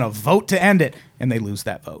 We're just going to vote to end it. And they lose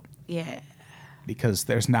that vote. Yeah. Because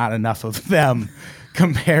there's not enough of them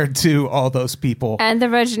compared to all those people. And the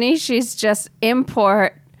Rajneeshis just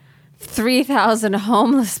import 3,000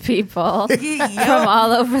 homeless people from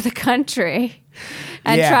all over the country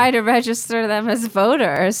and try to register them as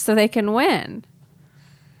voters so they can win.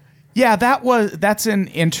 Yeah, that's an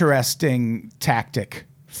interesting tactic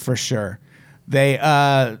for sure. They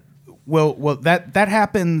that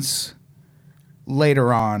happens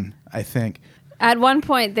later on, I think. At one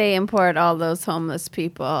point, they import all those homeless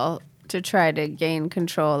people to try to gain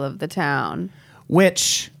control of the town.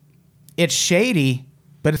 Which, it's shady,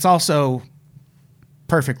 but it's also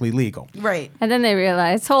perfectly legal. Right. And then they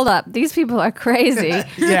realize, hold up, these people are crazy.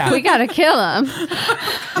 Yeah. We got to kill them.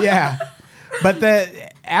 Yeah. But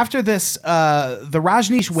after this, the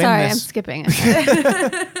Rajneesh win Sorry, this. I'm skipping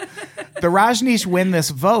it. The Rajneesh win this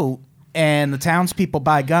vote, and the townspeople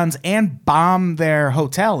buy guns and bomb their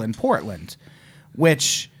hotel in Portland.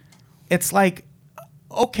 Which, it's like,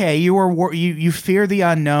 okay, you fear the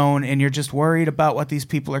unknown and you're just worried about what these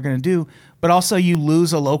people are going to do, but also you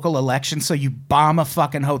lose a local election, so you bomb a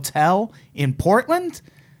fucking hotel in Portland?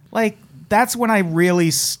 Like, that's when I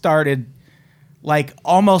really started, like,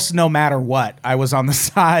 almost no matter what, I was on the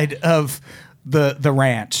side of the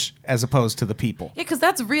ranch as opposed to the people. Yeah, because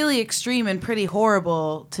that's really extreme and pretty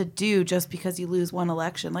horrible to do just because you lose one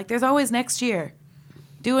election. Like, there's always next year.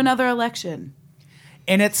 Do another election.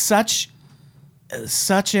 And it's such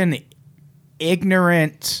an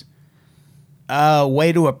ignorant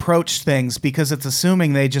way to approach things because it's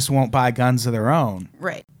assuming they just won't buy guns of their own.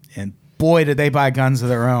 Right. And boy, did they buy guns of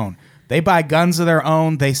their own. They buy guns of their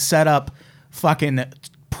own. They set up fucking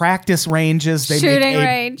practice ranges. They Shooting make a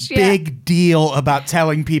range, big deal about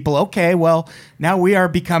telling people, okay, well, now we are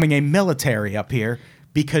becoming a military up here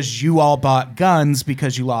because you all bought guns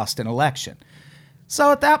because you lost an election.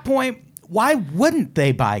 So at that point, why wouldn't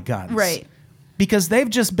they buy guns? Right. Because they've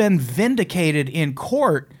just been vindicated in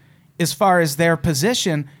court as far as their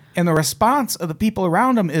position, and the response of the people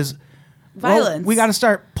around them is violence. Well, we got to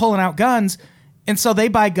start pulling out guns. And so they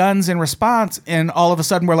buy guns in response, and all of a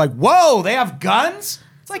sudden we're like, whoa, they have guns?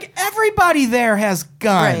 It's like everybody there has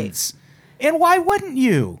guns. Right. And why wouldn't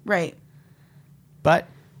you? Right. But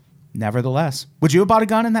nevertheless, would you have bought a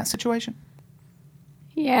gun in that situation?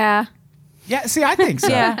 Yeah. Yeah, see, I think so.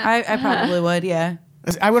 Yeah, I probably would. Yeah.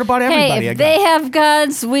 I would have bought everybody Hey, a if gun. they have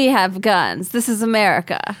guns, we have guns. This is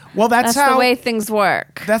America. Well, that's how the way things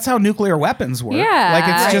work. That's how nuclear weapons work. Yeah. Like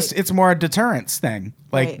it's Right. just it's more a deterrence thing.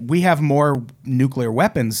 Like Right. we have more nuclear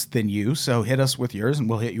weapons than you, so hit us with yours and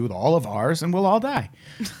we'll hit you with all of ours and we'll all die.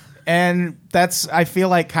 And that's I feel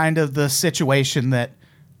like kind of the situation that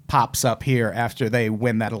pops up here after they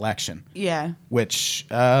win that election. Yeah. Which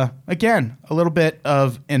again, a little bit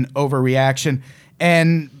of an overreaction.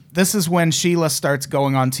 And this is when Sheila starts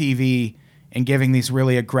going on TV and giving these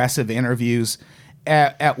really aggressive interviews.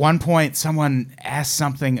 At one point, someone asked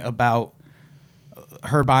something about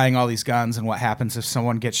her buying all these guns and what happens if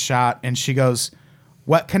someone gets shot. And she goes,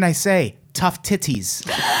 "What can I say? Tough titties."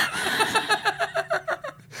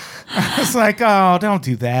 I was like, oh, don't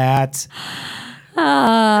do that. It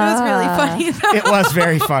was really funny, though. It was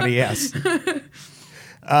very funny, yes.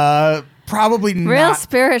 Probably Real not.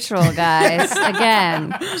 spiritual, guys.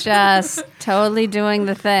 Again, just totally doing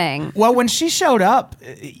the thing. Well, when she showed up,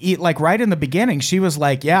 like right in the beginning, she was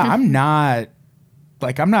like, "Yeah, I'm not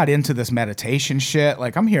into this meditation shit.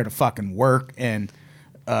 Like, I'm here to fucking work and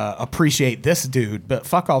appreciate this dude, but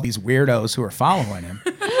fuck all these weirdos who are following him."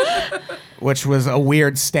 Which was a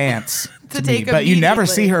weird stance to me. take But you never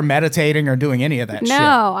immediately. see her meditating or doing any of that shit.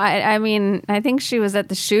 No, I mean, I think she was at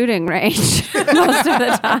the shooting range most of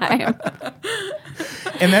the time.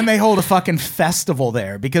 And then they hold a fucking festival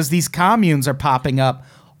there because these communes are popping up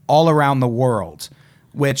all around the world,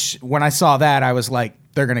 which when I saw that, I was like,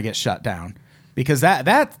 they're going to get shut down because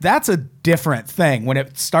that's a different thing. When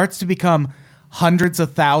it starts to become hundreds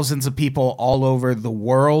of thousands of people all over the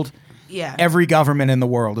world, Yeah. every government in the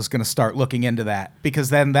world is going to start looking into that because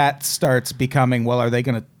then that starts becoming, well, are they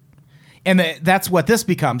going to, and that's what this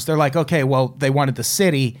becomes. They're like, okay, well, they wanted the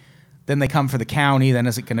city, then they come for the county, then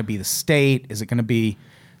is it going to be the state? Is it going to be,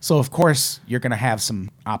 so of course you're going to have some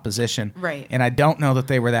opposition. Right. And I don't know that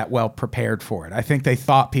they were that well prepared for it. I think they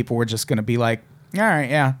thought people were just going to be like, all right,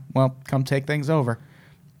 yeah, well, come take things over.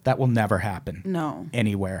 That will never happen. No.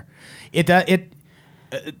 Anywhere.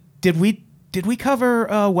 Did we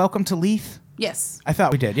cover Welcome to Leith? Yes. I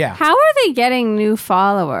thought we did, yeah. How are they getting new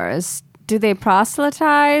followers? Do they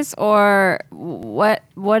proselytize or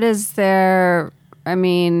what is their, I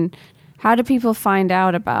mean, how do people find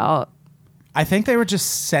out about? I think they were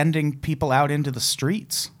just sending people out into the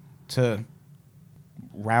streets to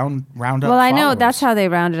round up Well, I know followers. that's how they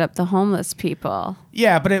rounded up the homeless people.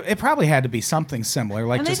 Yeah, but it probably had to be something similar,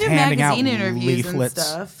 like And they just do handing out magazine interviews leaflets. and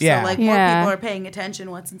stuff. Yeah. So, like, Yeah. more people are paying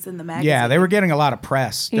attention once it's in the magazine. Yeah, they were getting a lot of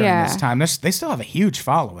press during Yeah. this time. They still have a huge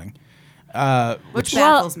following. Which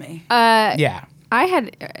Well, baffles me. Yeah. I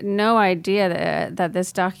had no idea that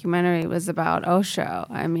this documentary was about Osho.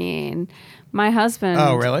 I mean, my husband.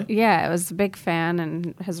 Oh, really? Yeah, was a big fan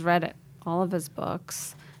and has read all of his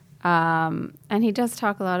books. And he does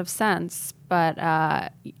talk a lot of sense.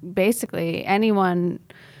 But basically, anyone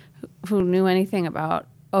who knew anything about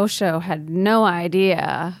Osho had no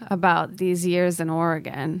idea about these years in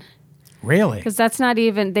Oregon. Really? Because that's not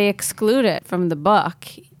even, they exclude it from the book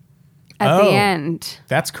at Oh. the end.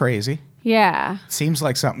 That's crazy. Yeah. Seems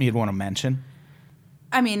like something you'd want to mention.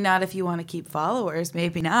 I mean, not if you want to keep followers.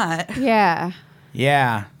 Maybe not. Yeah.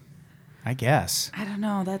 Yeah, I guess. I don't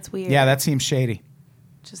know. That's weird. Yeah, that seems shady.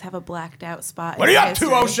 Just have a blacked out spot. What are in you your up to,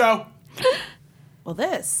 history. Osho? Well,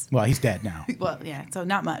 this. Well, he's dead now. Well, yeah. So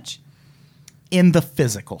not much. In the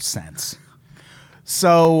physical sense.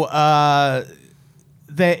 So, at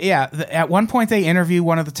one point they interview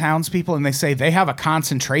one of the townspeople and they say they have a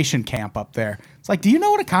concentration camp up there. It's like, do you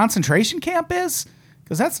know what a concentration camp is?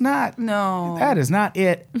 Because that is not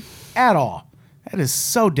it at all. That is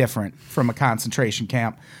so different from a concentration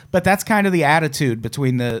camp. But that's kind of the attitude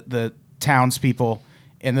between the townspeople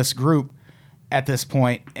in this group at this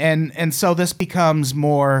point. And so this becomes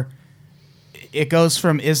more, it goes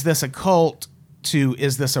from, is this a cult to,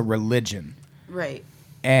 is this a religion? Right.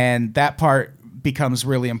 And that part becomes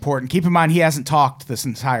really important. Keep in mind, he hasn't talked this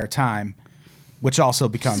entire time, which also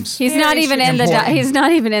becomes He's not even in important. he's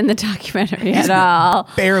not even in the documentary at all.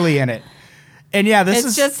 barely in it. And yeah, this It's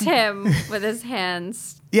is just him with his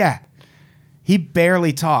hands. yeah. He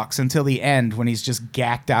barely talks until the end when he's just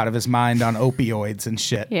gacked out of his mind on opioids and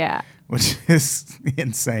shit. Yeah. Which is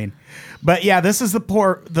insane. But yeah, this is the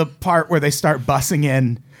part where they start bussing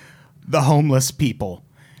in the homeless people.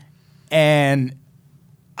 And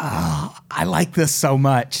I like this so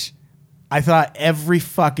much. I thought every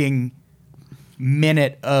fucking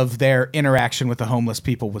minute of their interaction with the homeless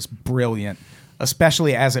people was brilliant,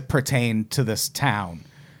 especially as it pertained to this town.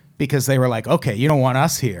 Because they were like, okay, you don't want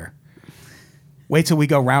us here. Wait till we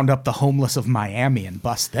go round up the homeless of Miami and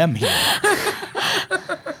bust them here.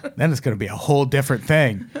 then it's going to be a whole different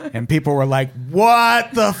thing. And people were like,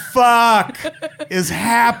 what the fuck is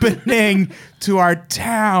happening to our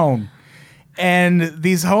town? And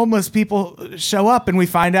these homeless people show up, and we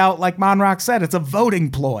find out, like Monrok said, it's a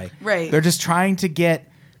voting ploy. Right. They're just trying to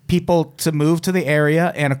get people to move to the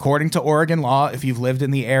area. And according to Oregon law, if you've lived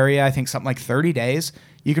in the area, I think something like 30 days,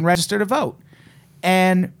 you can register to vote.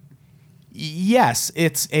 And yes,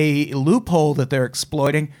 it's a loophole that they're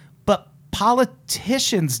exploiting, but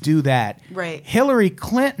politicians do that. Right. Hillary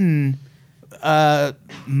Clinton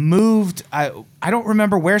moved. I don't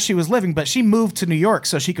remember where she was living, but she moved to New York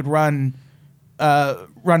so she could run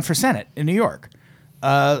for Senate in New York.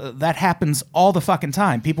 That happens all the fucking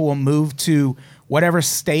time. People will move to whatever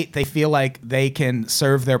state they feel like they can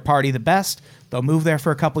serve their party the best. They'll move there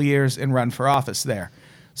for a couple years and run for office there.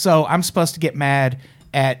 So I'm supposed to get mad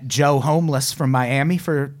at Joe Homeless from Miami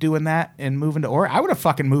for doing that and moving to Oregon. I would have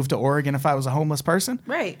fucking moved to Oregon if I was a homeless person.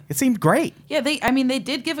 Right. It seemed great. Yeah, they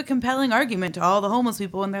did give a compelling argument to all the homeless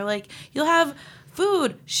people, and they're like, you'll have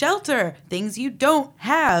food, shelter, things you don't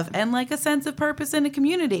have, and like a sense of purpose in a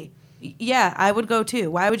community. Yeah, I would go too.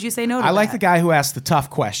 Why would you say no to that? I like the guy who asked the tough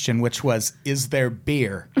question, which was, is there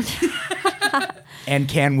beer? And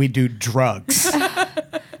can we do drugs?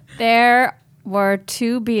 There were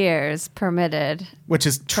 2 beers permitted. Which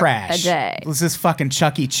is trash. A day. Was this fucking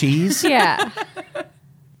Chuck E. Cheese? Yeah.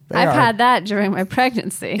 I've had that during my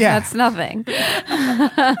pregnancy. Yeah. That's nothing.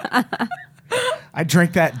 I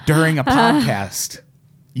drink that during a podcast.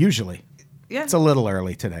 Usually. Yeah. It's a little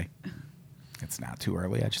early today. It's not too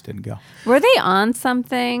early. I just didn't go. Were they on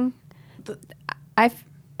something? I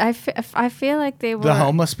feel like they were... The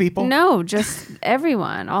homeless people? No, just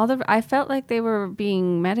everyone. I felt like they were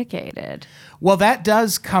being medicated. Well, that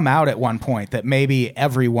does come out at one point, that maybe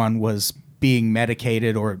everyone was being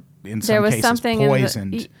medicated or in some cases something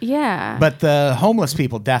poisoned. Yeah. But the homeless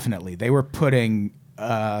people, definitely. They were putting,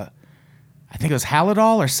 I think it was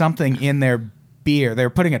Halidol or something in their beer. They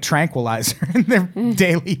were putting a tranquilizer in their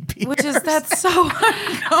daily beer. That's so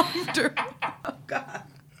uncomfortable. Oh, God.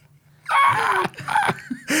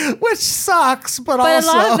 Which sucks, but a also...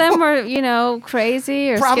 lot of them were,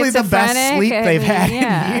 crazy or probably the best schizophrenic. sleep they've had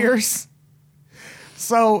yeah. in years.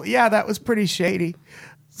 So, yeah, that was pretty shady.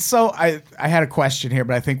 So I had a question here,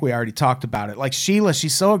 but I think we already talked about it. Like Sheila,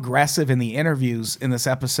 she's so aggressive in the interviews in this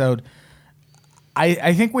episode.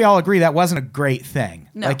 I think we all agree that wasn't a great thing.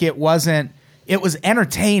 No. Like it was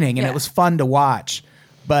entertaining and Yeah. it was fun to watch.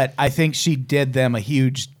 But I think she did them a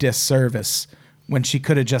huge disservice when she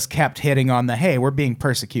could have just kept hitting on the, hey, we're being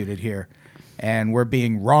persecuted here. And we're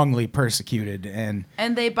being wrongly persecuted. And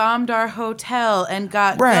they bombed our hotel and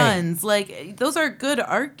got guns. Like, those are good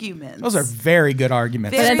arguments. those are very good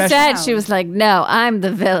arguments. Very But instead, she was like, no, I'm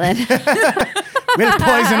the villain. We're going to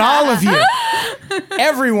poison all of you.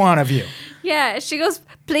 Every one of you. Yeah, she goes,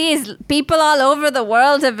 please, people all over the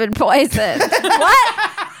world have been poisoned.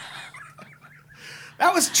 What?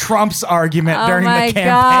 That was Trump's argument Oh during my the campaign.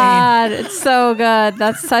 God, it's so good.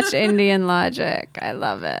 That's such Indian logic. I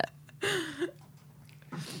love it.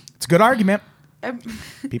 It's a good argument.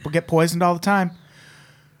 People get poisoned all the time.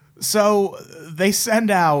 So they send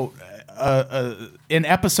out, in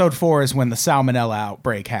episode 4 is when the salmonella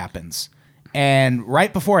outbreak happens. And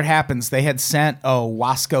right before it happens, they had sent a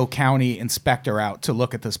Wasco County inspector out to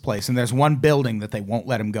look at this place. And there's one building that they won't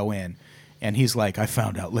let him go in. And he's like, I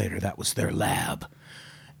found out later that was their lab.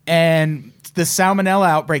 And the salmonella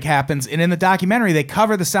outbreak happens. And in the documentary, they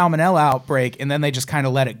cover the salmonella outbreak and then they just kind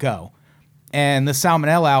of let it go. And the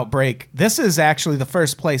salmonella outbreak, this is actually the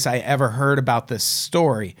first place I ever heard about this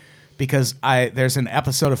story because there's an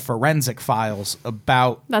episode of Forensic Files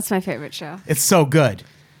about... That's my favorite show. It's so good.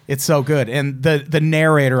 It's so good. And the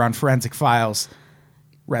narrator on Forensic Files,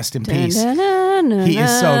 rest in peace, he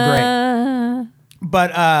is so great.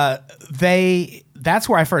 But that's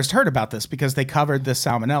where I first heard about this because they covered the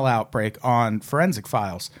salmonella outbreak on Forensic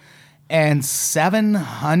Files. And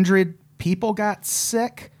 700 people got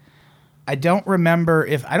sick. I don't remember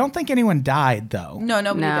I don't think anyone died though. No,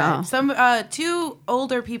 nobody No. died. Some 2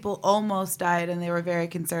 older people almost died, and they were very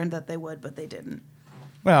concerned that they would, but they didn't.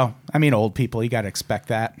 Well, I mean, old people, you got to expect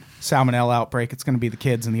that. Salmonella outbreak, it's going to be the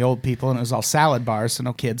kids and the old people, and it was all salad bars, so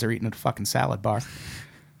no kids are eating at a fucking salad bar.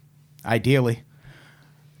 Ideally.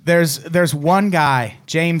 There's one guy,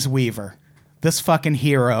 James Weaver, this fucking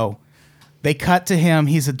hero. They cut to him.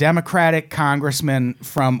 He's a Democratic congressman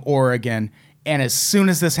from Oregon, And as soon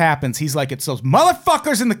as this happens, he's like, it's those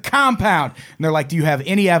motherfuckers in the compound. And they're like, do you have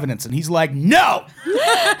any evidence? And he's like, no.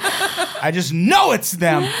 I just know it's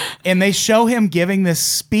them. And they show him giving this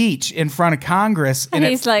speech in front of Congress. And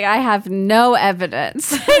he's like, I have no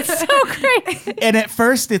evidence. It's so crazy. And at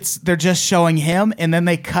first, they're just showing him. And then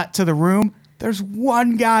they cut to the room. There's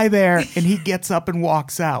one guy there, and he gets up and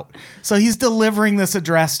walks out. So he's delivering this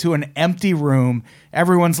address to an empty room.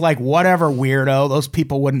 Everyone's like, whatever, weirdo. Those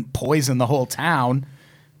people wouldn't poison the whole town.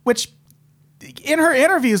 Which, in her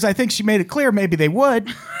interviews, I think she made it clear maybe they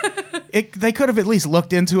would. They could have at least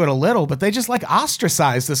looked into it a little, but they just like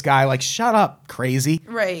ostracized this guy. Like, shut up, crazy.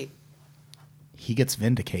 Right. He gets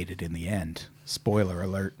vindicated in the end. Spoiler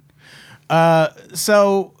alert.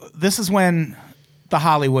 So this is when the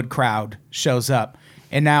Hollywood crowd shows up.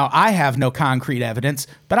 And now I have no concrete evidence,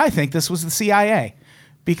 but I think this was the CIA.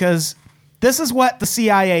 Because this is what the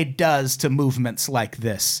CIA does to movements like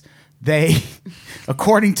this. They,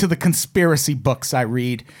 according to the conspiracy books I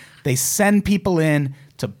read, they send people in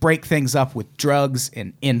to break things up with drugs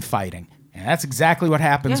and infighting. And that's exactly what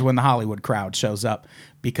happens when the Hollywood crowd shows up.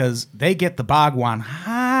 Because they get the Bhagwan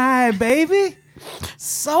high, baby.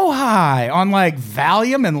 So high on like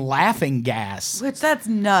Valium and laughing gas. Which that's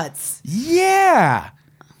nuts. Yeah.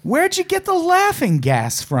 Where'd you get the laughing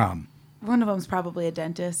gas from? One of them's probably a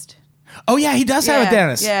dentist. Oh, yeah, he does have a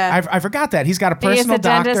dentist. Yeah. I forgot that. He's got a personal He has a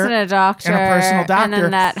dentist doctor. and a doctor. And a personal doctor. And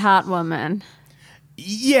then that hot woman.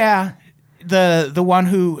 Yeah. The one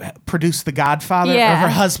who produced The Godfather. Yeah. Or her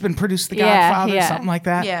husband produced The Yeah, Godfather. yeah. Something like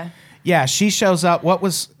that. Yeah. Yeah, she shows up. What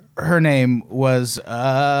was her name? Was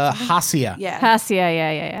Hasia. Yeah. Hasia,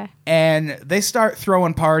 yeah. And they start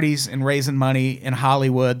throwing parties and raising money in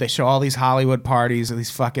Hollywood. They show all these Hollywood parties of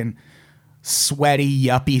these fucking sweaty,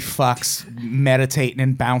 yuppie fucks meditating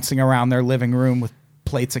and bouncing around their living room with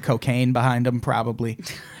plates of cocaine behind them, probably.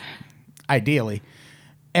 Ideally.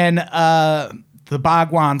 And the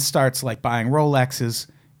Bhagwan starts like buying Rolexes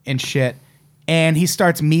and shit. And he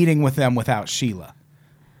starts meeting with them without Sheila,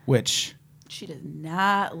 which... She does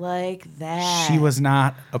not like that. She was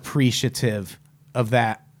not appreciative of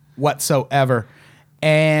that whatsoever.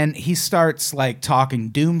 And he starts like talking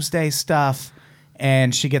doomsday stuff.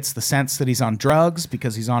 And she gets the sense that he's on drugs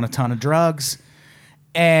because he's on a ton of drugs.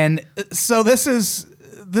 And so this is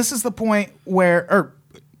the point where,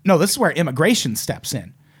 this is where immigration steps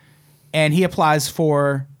in. And he applies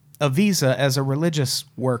for a visa as a religious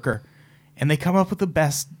worker. And they come up with the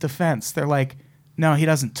best defense. They're like, no, he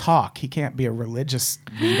doesn't talk. He can't be a religious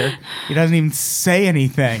leader. He doesn't even say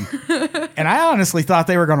anything. And I honestly thought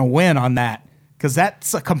they were going to win on that because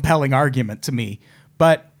that's a compelling argument to me.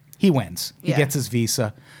 But he wins. He gets his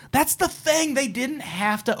visa. That's the thing. They didn't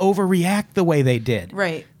have to overreact the way they did.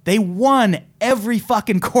 Right. They won every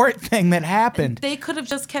fucking court thing that happened. They could have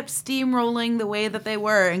just kept steamrolling the way that they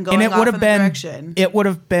were and going And off in the direction. It would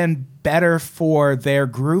have been better for their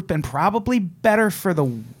group and probably better for the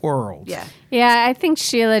world. Yeah. Yeah, I think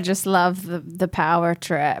Sheila just loved the power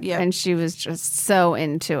trip. Yeah. And she was just so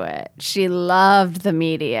into it. She loved the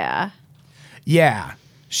media. Yeah.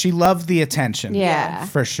 She loved the attention. Yeah.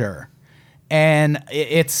 For sure. And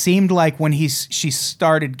it seemed like when she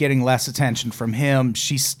started getting less attention from him,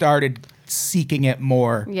 she started seeking it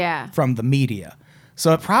more from the media.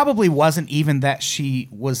 So it probably wasn't even that she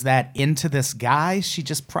was that into this guy. She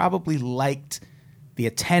just probably liked the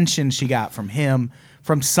attention she got from him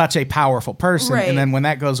from such a powerful person. Right. And then when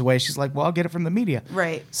that goes away, she's like, well, I'll get it from the media.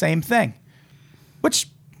 Right. Same thing. Which,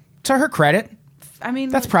 to her credit, I mean,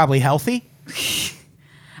 that's probably healthy.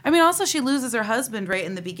 also she loses her husband right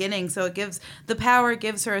in the beginning, so it gives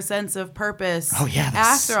her a sense of purpose. Oh, yeah,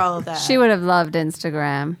 after all of that. She would have loved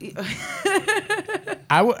Instagram.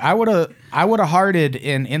 I would have hearted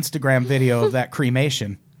an Instagram video of that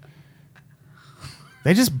cremation.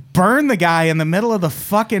 They just burn the guy in the middle of the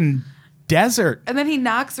fucking desert. And then he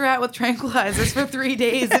knocks her out with tranquilizers for 3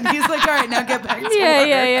 days, and he's like, all right, now get back to work.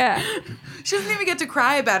 Yeah. She doesn't even get to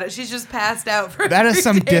cry about it. She's just passed out for That is 3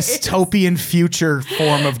 some days. dystopian future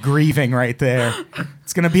form of grieving right there.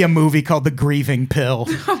 It's going to be a movie called The Grieving Pill.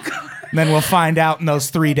 Oh, God. And then we'll find out in those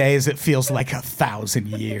 3 days it feels like 1,000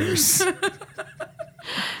 years.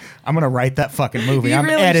 I'm going to write that fucking movie. You I'm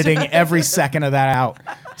really editing should. every second of that out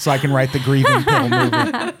so I can write the Grieving Pill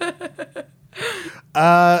movie.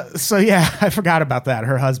 So yeah, I forgot about that.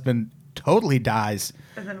 Her husband totally dies.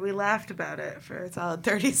 And then we laughed about it for a solid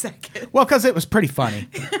 30 seconds. Well, because it was pretty funny.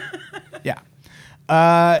 Yeah.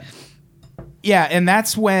 Yeah, and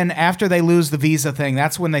that's when, after they lose the visa thing,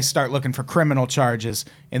 that's when they start looking for criminal charges,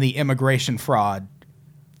 and the immigration fraud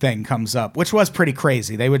thing comes up, which was pretty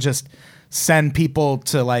crazy. They would just send people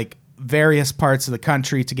to, like, various parts of the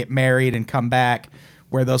country to get married and come back,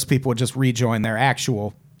 where those people would just rejoin their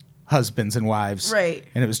actual husbands and wives. Right.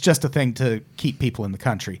 And it was just a thing to keep people in the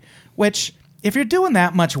country, which if you're doing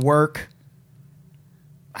that much work,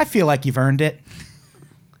 I feel like you've earned it.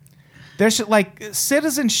 There should, like,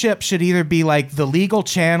 citizenship should either be like the legal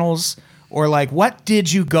channels or like, what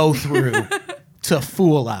did you go through to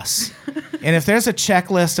fool us? And if there's a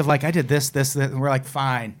checklist of like, I did this, and we're like,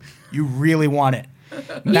 fine, you really want it.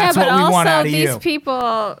 And that's but what we want out of these you.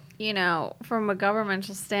 people, you know, from a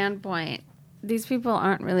governmental standpoint, these people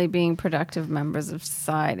aren't really being productive members of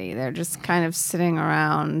society. They're just kind of sitting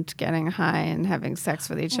around getting high and having sex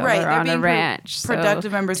with each other on a ranch.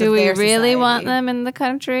 Productive members do of we their really society. want them in the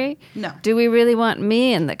country? No. Do we really want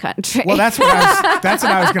me in the country? Well, that's what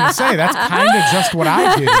I was going to say. That's kind of just what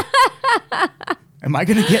I do. Am I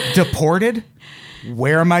going to get deported?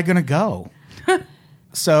 Where am I going to go?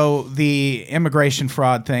 So the immigration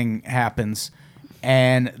fraud thing happens,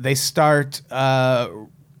 and they start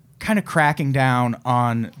kind of cracking down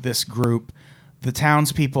on this group. The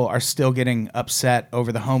townspeople are still getting upset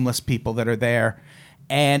over the homeless people that are there.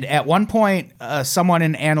 And at one point, someone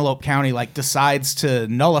in Antelope County like decides to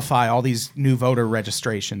nullify all these new voter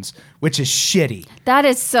registrations, which is shitty. That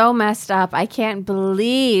is so messed up. I can't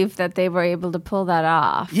believe that they were able to pull that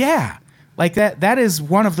off. Yeah. Like that is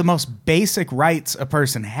one of the most basic rights a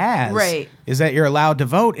person has. Right. Is that you're allowed to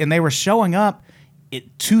vote. And they were showing up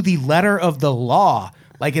to the letter of the law.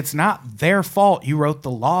 Like, it's not their fault you wrote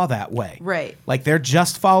the law that way. Right. Like, they're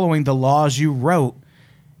just following the laws you wrote.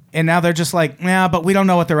 And now they're just like, nah, but we don't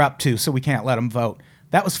know what they're up to, so we can't let them vote.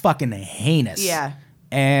 That was fucking heinous. Yeah.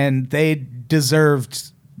 And they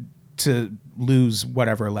deserved to lose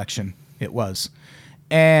whatever election it was.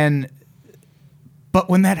 But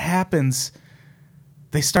when that happens,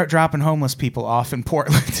 they start dropping homeless people off in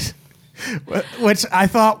Portland, which I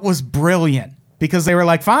thought was brilliant. Because they were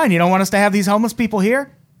like, fine, you don't want us to have these homeless people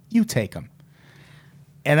here? You take them.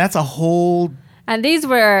 And that's a whole... And these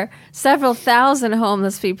were several thousand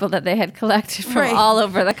homeless people that they had collected from all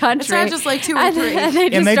over the country. It's not just like 2 or 3.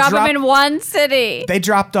 And they just dropped them in one city. They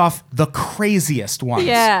dropped off the craziest ones.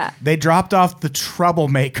 Yeah. They dropped off the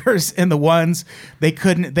troublemakers and the ones they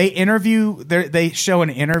couldn't... They show an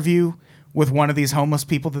interview with one of these homeless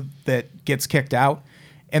people that gets kicked out.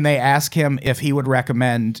 And they ask him if he would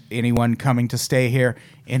recommend anyone coming to stay here.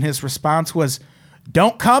 And his response was,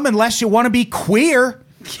 don't come unless you want to be queer.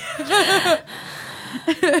 Go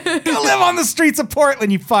live on the streets of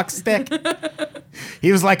Portland, you fuckstick.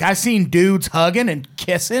 He was like, I've seen dudes hugging and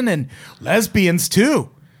kissing and lesbians too.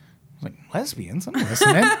 I was like, lesbians? I'm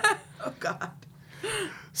listening. Oh, God.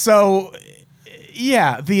 So,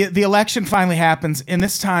 yeah, the election finally happens, and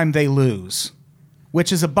this time they lose.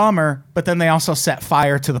 Which is a bummer, but then they also set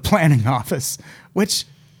fire to the planning office, which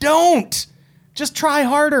don't. Just try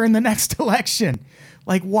harder in the next election.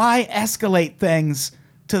 Like, why escalate things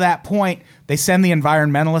to that point? They send the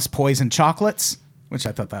environmentalists poison chocolates, which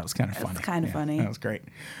I thought that was kind of funny. That's kind of funny. That was great.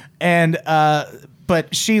 And,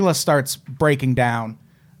 but Sheila starts breaking down.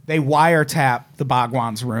 They wiretap the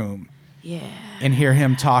Bhagwan's room. Yeah. And hear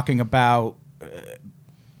him talking to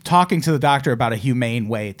the doctor about a humane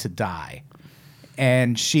way to die.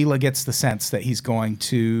 And Sheila gets the sense that he's going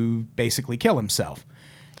to basically kill himself.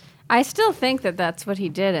 I still think that that's what he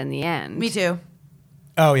did in the end. Me too.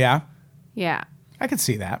 Oh, yeah? Yeah. I could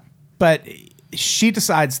see that. But she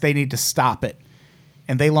decides they need to stop it.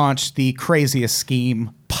 And they launch the craziest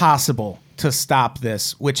scheme possible to stop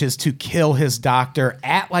this, which is to kill his doctor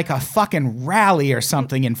at like a fucking rally or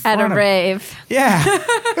something in front of... At a rave. Yeah.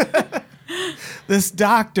 This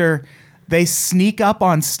doctor... They sneak up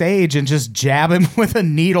on stage and just jab him with a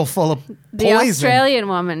needle full of poison. The Australian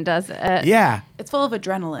woman does it. Yeah. It's full of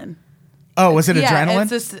adrenaline. Oh, was it Yeah, adrenaline?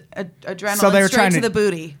 it's just adrenaline So they were straight trying to to- the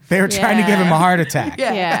booty. They were trying to give him a heart attack.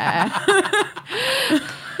 Yeah.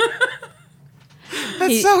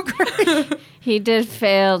 That's so great. He did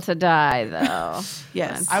fail to die, though.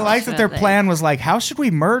 Yes. I like that their Unfortunately. plan was like, how should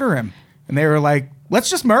we murder him? And they were like, let's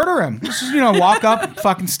just murder him. Let's just, walk up,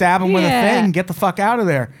 fucking stab him with a Yeah. thing, get the fuck out of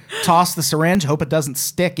there. Toss the syringe, hope it doesn't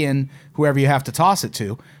stick in whoever you have to toss it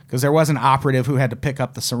to, because there was an operative who had to pick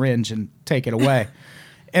up the syringe and take it away.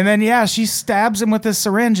 And then, yeah, she stabs him with this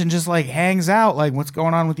syringe and just, like, hangs out, like, what's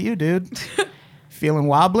going on with you, dude? Feeling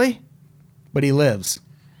wobbly? But he lives,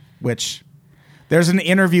 which... There's an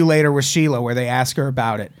interview later with Sheila where they ask her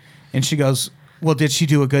about it. And she goes, well, did she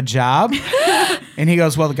do a good job? And he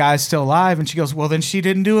goes, well, the guy's still alive. And she goes, well, then she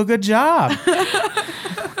didn't do a good job.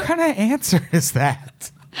 What kind of answer is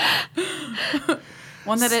that?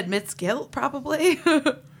 One that admits guilt, probably.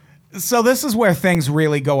 So this is where things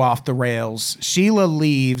really go off the rails. Sheila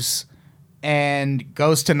leaves and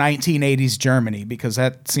goes to 1980s Germany because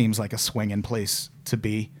that seems like a swinging place to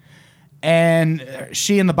be. And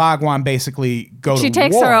she and the Bhagwan basically go to war. She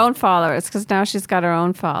takes her own followers because now she's got her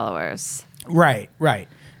own followers. Right.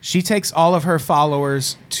 She takes all of her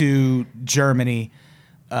followers to Germany.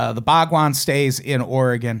 The Bhagwan stays in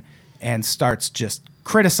Oregon and starts just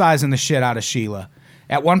criticizing the shit out of Sheila.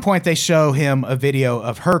 At one point, they show him a video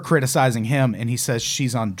of her criticizing him, and he says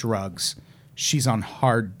she's on drugs. She's on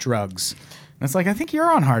hard drugs. And it's like, I think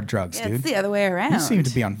you're on hard drugs, dude. It's the other way around. You seem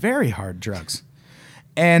to be on very hard drugs.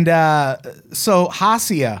 And so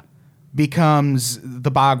Hasia becomes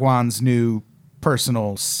the Bhagwan's new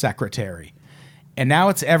personal secretary. And now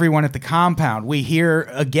it's everyone at the compound. We hear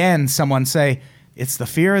again someone say, it's the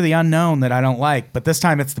fear of the unknown that I don't like. But this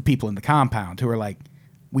time it's the people in the compound who are like,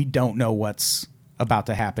 we don't know what's about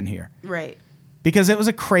to happen here. Right. Because it was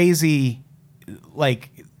a crazy,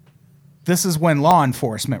 like, this is when law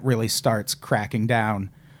enforcement really starts cracking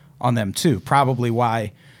down on them too. Probably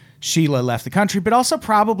why Sheila left the country, but also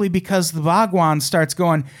probably because the Bhagwan starts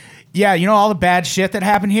going, yeah, you know, all the bad shit that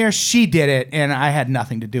happened here, she did it, and I had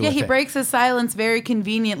nothing to do with it. Yeah, he breaks his silence very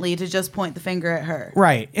conveniently to just point the finger at her.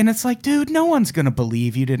 Right. And it's like, dude, no one's going to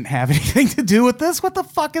believe you didn't have anything to do with this. What the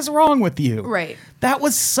fuck is wrong with you? Right. That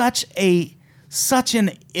was such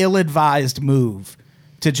an ill-advised move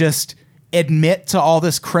to just admit to all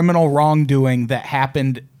this criminal wrongdoing that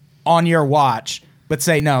happened on your watch, but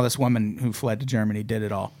say, no, this woman who fled to Germany did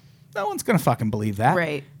it all. No one's going to fucking believe that.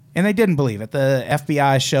 Right. And they didn't believe it. The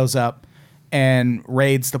FBI shows up and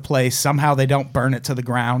raids the place. Somehow they don't burn it to the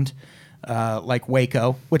ground like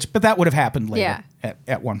Waco, but that would have happened later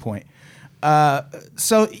at one point.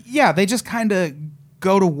 So, yeah, they just kind of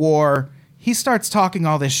go to war. He starts talking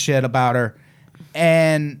all this shit about her,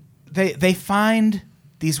 and they find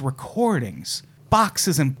these recordings,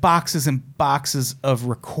 boxes and boxes and boxes of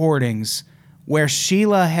recordings where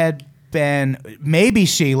Sheila had been, maybe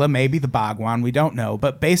Sheila, maybe the Bhagwan, we don't know,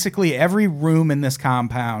 but basically every room in this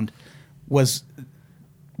compound was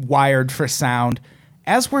wired for sound,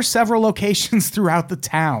 as were several locations throughout the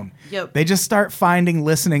town. Yep. They just start finding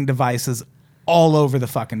listening devices all over the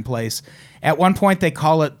fucking place. At one point, they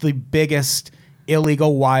call it the biggest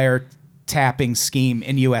illegal wire tapping scheme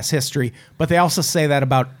in U.S. history, but they also say that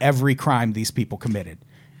about every crime these people committed.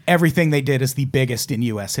 Everything they did is the biggest in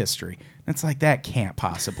U.S. history. And it's like, that can't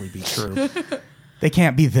possibly be true. They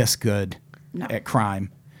can't be this good at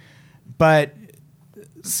crime. But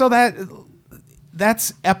so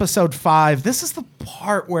that's episode 5. This is the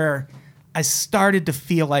part where I started to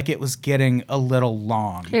feel like it was getting a little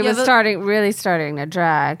long. It was really starting to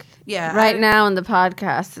drag. Yeah. Right now in the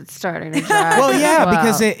podcast, it's starting to drag. Well, yeah, as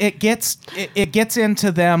well. because it gets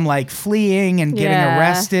into them like fleeing and getting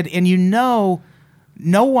arrested, and no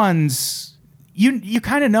one's. You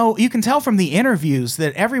kind of know, you can tell from the interviews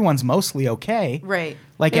that everyone's mostly okay. Right.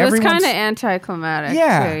 Like it was kind of anticlimactic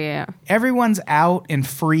too, yeah. Everyone's out and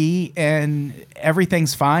free and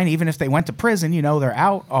everything's fine. Even if they went to prison, they're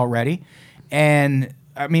out already. And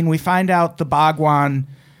I mean, we find out the Bhagwan,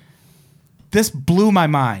 this blew my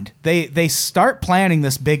mind. They start planning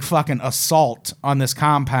this big fucking assault on this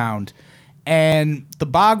compound, and the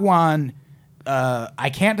Bhagwan,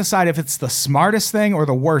 I can't decide if it's the smartest thing or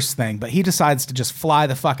the worst thing, but he decides to just fly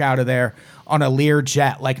the fuck out of there on a Lear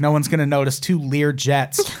jet. Like, no one's going to notice 2 Lear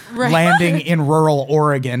jets landing in rural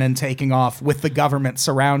Oregon and taking off with the government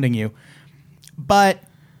surrounding you. But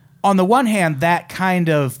on the one hand, that kind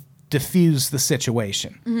of diffused the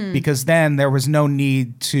situation because then there was no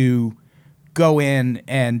need to go in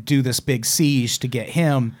and do this big siege to get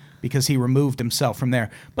him because he removed himself from there.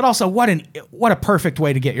 But also, what a perfect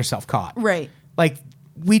way to get yourself caught. Right. Like,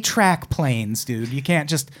 we track planes, dude. You can't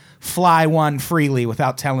just fly one freely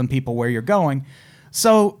without telling people where you're going.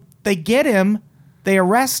 So they get him, they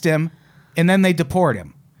arrest him, and then they deport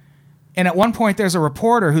him. And at one point, there's a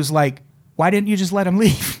reporter who's like, why didn't you just let him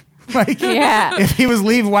leave? Like, if he was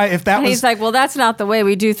leaving, he's like, well, that's not the way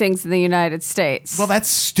we do things in the United States. Well, that's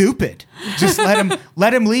stupid. Just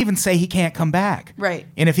let him leave and say he can't come back. Right.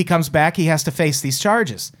 And if he comes back, he has to face these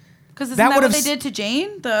charges. Because isn't that what they did to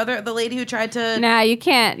Jane, the lady who tried to? Nah, you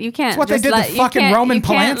can't. That's what they did to fucking Roman Polanski.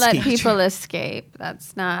 You can't let people escape.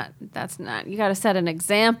 That's not. You got to set an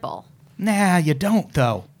example. Nah, you don't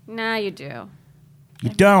though. Nah, you do. You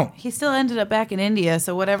don't. He still ended up back in India,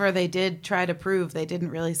 so whatever they did try to prove, they didn't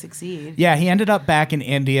really succeed. Yeah, he ended up back in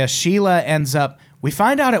India. Sheila ends up. We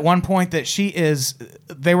find out at one point that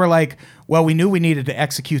they were like, well, we knew we needed to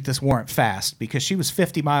execute this warrant fast because she was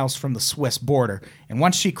 50 miles from the Swiss border. And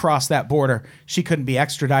once she crossed that border, she couldn't be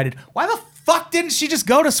extradited. Why the fuck didn't she just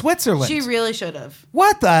go to Switzerland? She really should have.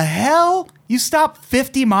 What the hell? You stop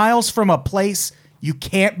 50 miles from a place you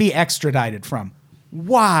can't be extradited from.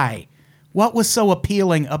 Why? What was so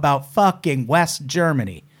appealing about fucking West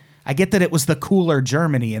Germany? I get that it was the cooler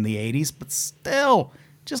Germany in the 80s, but still,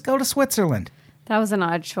 just go to Switzerland. That was an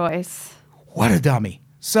odd choice. What a dummy.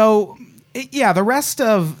 So, yeah, the rest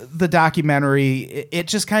of the documentary, it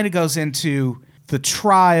just kind of goes into the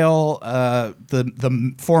trial,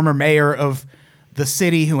 the former mayor of the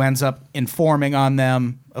city who ends up informing on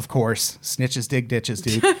them. Of course, snitches dig ditches,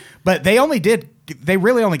 dude. But they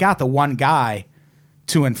really only got the one guy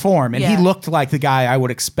to inform, and he looked like the guy I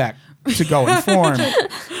would expect to go inform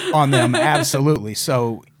on them, absolutely.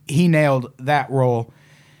 So he nailed that role.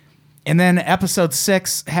 And then episode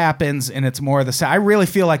 6 happens, and it's more of the same. I really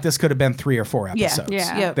feel like this could have been 3 or 4 episodes.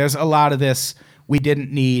 Yeah. Yep. There's a lot of this we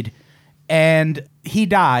didn't need. And he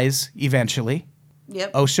dies eventually.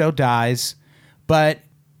 Yep. Osho dies, but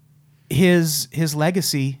his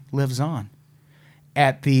legacy lives on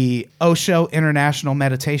at the Osho International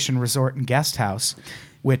Meditation Resort and Guest House,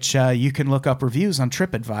 which you can look up reviews on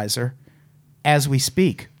TripAdvisor as we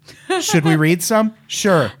speak. Should we read some?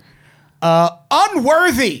 Sure.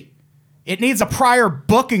 Unworthy. It needs a prior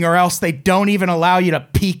booking or else they don't even allow you to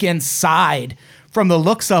peek inside. From the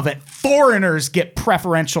looks of it, foreigners get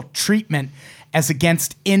preferential treatment as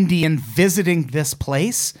against Indian visiting this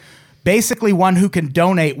place. Basically, one who can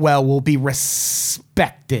donate well will be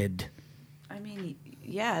respected. I mean,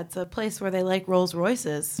 yeah, it's a place where they like Rolls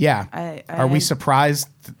Royces. Yeah. Are we surprised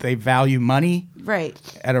that they value money Right.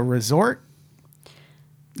 at a resort? I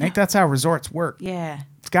think that's how resorts work. Yeah.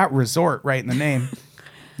 It's got resort right in the name.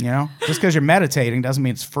 You know, just because you're meditating doesn't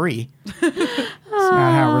mean it's free. It's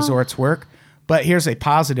not how resorts work. But here's a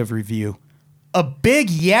positive review. A big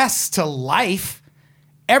yes to life.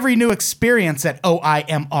 Every new experience at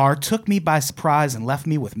OIMR took me by surprise and left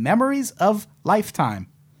me with memories of lifetime.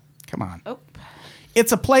 Come on. Oh.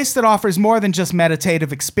 It's a place that offers more than just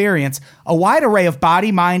meditative experience, a wide array of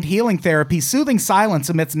body-mind healing therapy, soothing silence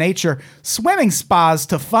amidst nature, swimming spas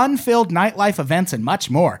to fun-filled nightlife events, and much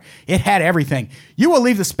more. It had everything. You will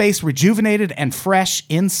leave the space rejuvenated and fresh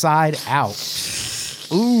inside out.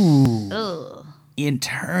 Ooh. Ugh.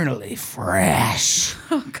 Internally fresh.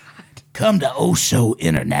 Oh, God. Come to Osho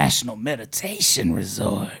International Meditation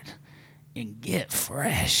Resort and get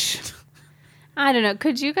fresh. I don't know.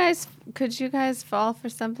 Could you guys fall for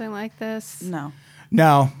something like this? No.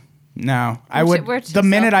 No. I would. we're too The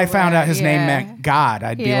minute I found out his self-aware. name Yeah. meant God,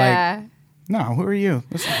 I'd be like, no, who are you?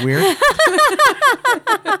 This is weird.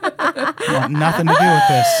 Want nothing to do with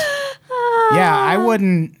this. Yeah, I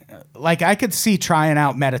wouldn't. Like, I could see trying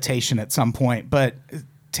out meditation at some point, but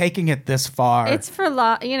taking it this far. It's for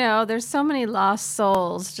there's so many lost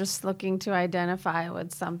souls just looking to identify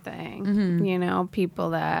with something. Mm-hmm.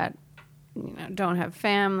 People that don't have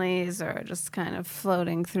families or just kind of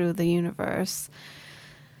floating through the universe.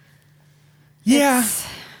 Yeah.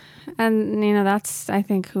 And that's I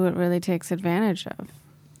think who it really takes advantage of.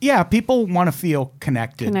 Yeah, people want to feel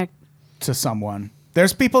connected to someone.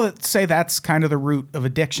 There's people that say that's kind of the root of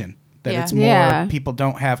addiction. That Yeah. it's more Yeah. people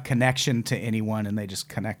don't have connection to anyone and they just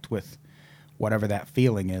connect with whatever that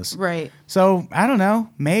feeling is. Right. So, I don't know,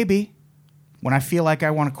 maybe when I feel like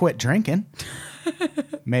I want to quit drinking,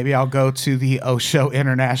 maybe I'll go to the Osho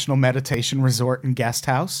International Meditation Resort and Guest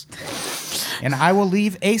House and I will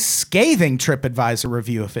leave a scathing TripAdvisor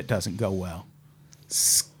review if it doesn't go well.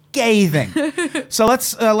 Scathing. So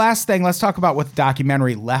last thing, let's talk about what the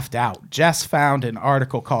documentary left out. Jess found an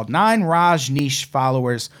article called 9 Rajneesh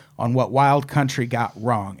Followers on What Wild Country Got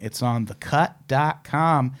Wrong. It's on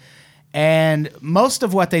thecut.com. And most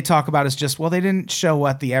of what they talk about is just, they didn't show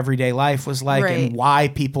what the everyday life was like and why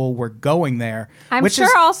people were going there. I'm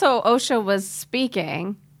sure also Osho was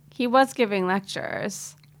speaking. He was giving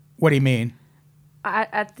lectures What do you mean?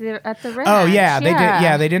 at the ranch. Oh, yeah. They did.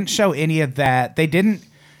 Yeah, they didn't show any of that.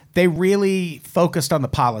 They really focused on the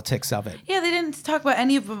politics of it. Yeah, they didn't talk about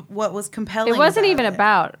any of what was compelling. It wasn't about even it.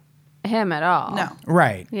 about him at all. No.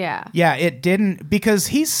 Right. Yeah. Yeah, it didn't, because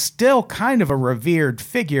he's still kind of a revered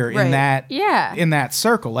figure in Right. that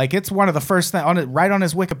circle. Like, it's one of the first things right on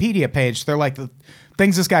his Wikipedia page. They're like, the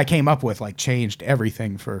things this guy came up with like changed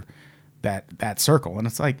everything for that circle. And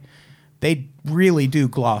it's like they really do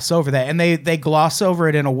gloss over that, and they gloss over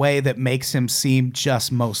it in a way that makes him seem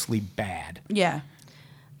just mostly bad. Yeah.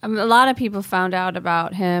 A lot of people found out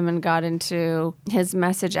about him and got into his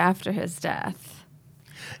message after his death.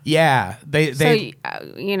 Yeah, they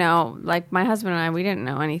like my husband and I, we didn't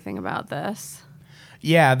know anything about this.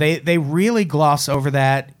 Yeah, they really gloss over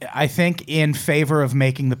that, I think, in favor of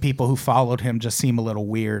making the people who followed him just seem a little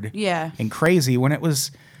weird Yeah. and crazy, when it was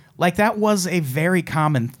like that was a very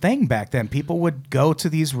common thing back then. People would go to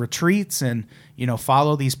these retreats and,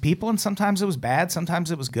 follow these people. And sometimes it was bad.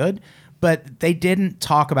 Sometimes it was good. But they didn't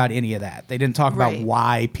talk about any of that. They didn't talk about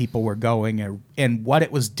why people were going and what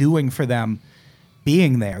it was doing for them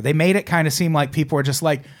being there. They made it kind of seem like people were just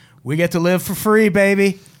like, we get to live for free,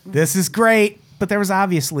 baby. This is great. But there was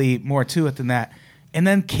obviously more to it than that. And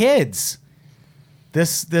then kids.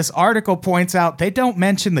 This article points out they don't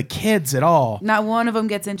mention the kids at all. Not one of them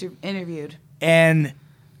gets interviewed. And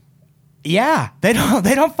yeah, they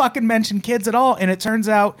don't fucking mention kids at all. And it turns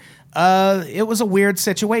out it was a weird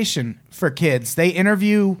situation for kids. They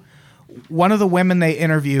interview one of the women they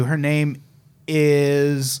interview. Her name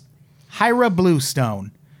is Hyra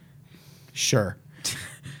Bluestone. Sure.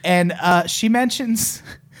 And she mentions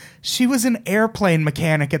she was an airplane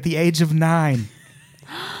mechanic at the age of 9.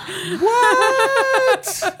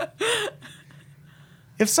 What?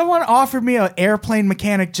 If someone offered me an airplane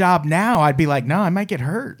mechanic job now, I'd be like, no, I might get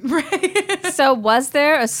hurt. Right. So was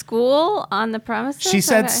there a school on the premises? She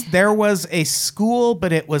said there was a school,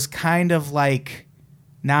 but it was kind of like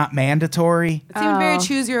not mandatory. It seemed very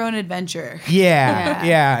choose your own adventure.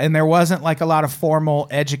 Yeah. And there wasn't like a lot of formal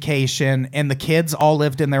education, and the kids all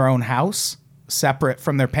lived in their own house, separate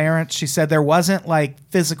from their parents. She said there wasn't like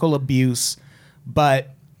physical abuse, but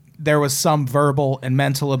there was some verbal and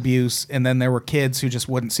mental abuse, and then there were kids who just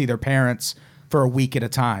wouldn't see their parents for a week at a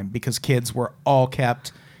time because kids were all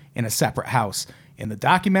kept in a separate house. And the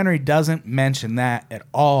documentary doesn't mention that at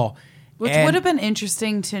all. Which would have been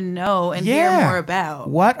interesting to know and hear more about.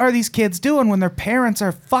 What are these kids doing when their parents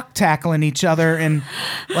are fuck tackling each other and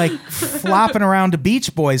like flopping around to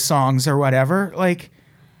Beach Boys songs or whatever? Like,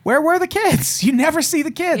 where were the kids? You never see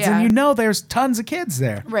the kids, and there's tons of kids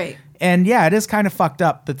there. Right. And yeah, it is kind of fucked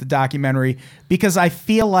up that the documentary, because I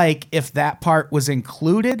feel like if that part was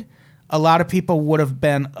included, a lot of people would have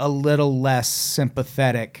been a little less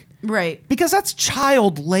sympathetic. Right. Because that's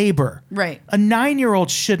child labor. Right. A 9-year-old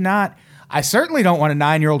should not. I certainly don't want a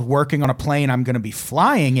 9-year-old working on a plane I'm going to be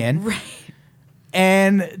flying in. Right.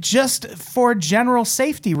 And just for general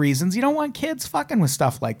safety reasons, you don't want kids fucking with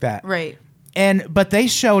stuff like that. Right. But they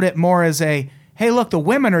showed it more as a, hey, look, the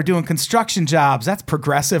women are doing construction jobs. That's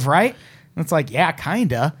progressive, right? And it's like, yeah,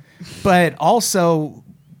 kinda. But also,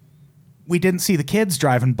 we didn't see the kids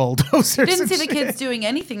driving bulldozers. We didn't see the kids doing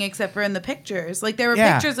anything except for in the pictures. Like there were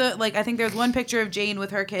pictures of, like, I think there's one picture of Jane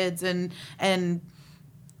with her kids, and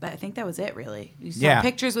I think that was it, really. You saw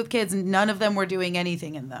pictures with kids, and none of them were doing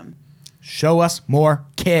anything in them. Show us more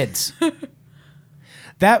kids.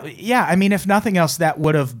 I mean, if nothing else, that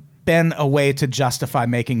would have been a way to justify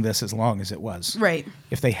making this as long as it was. Right.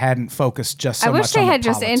 If they hadn't focused just so much on I wish they had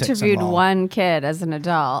just politics interviewed one kid as an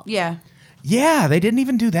adult. Yeah. Yeah, they didn't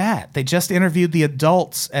even do that. They just interviewed the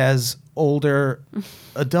adults as older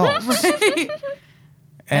adults. Right.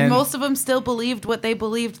 And most of them still believed what they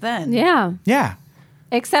believed then. Yeah. Yeah.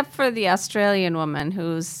 Except for the Australian woman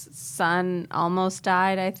whose son almost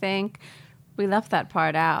died, I think. We left that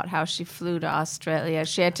part out, how she flew to Australia.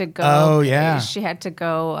 She had to go. Oh, yeah. She had to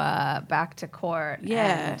go back to court.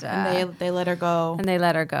 Yeah. And they let her go. And they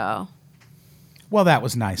let her go. Well, that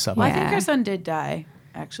was nice of them. Well, I think her son did die,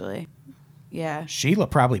 actually. Yeah. Sheila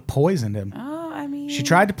probably poisoned him. Oh, I mean. She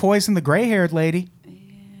tried to poison the gray-haired lady.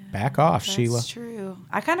 Yeah, Back off, Sheila. That's true.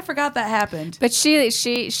 I kind of forgot that happened. But she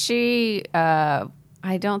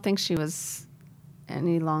I don't think she was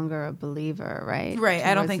any longer a believer, right? Right.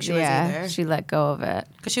 I don't think she was either. She let go of it.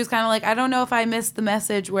 Because she was kind of like, I don't know if I missed the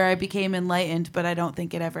message where I became enlightened, but I don't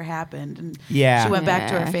think it ever happened. And she went back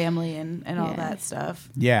to her family and all that stuff.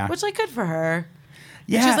 Yeah. Which, like, good for her.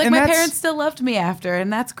 Yeah. She was like, and my parents still loved me after,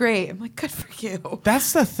 and that's great. I'm like, good for you.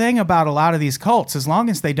 That's the thing about a lot of these cults. As long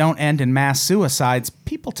as they don't end in mass suicides,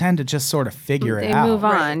 people tend to just sort of figure it out. They move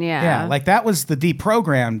on, Right. yeah. Yeah, like that was the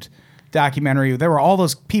Deprogrammed documentary. There were all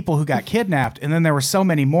those people who got kidnapped, and then there were so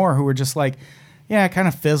many more who were just like, yeah, it kind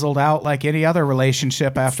of fizzled out like any other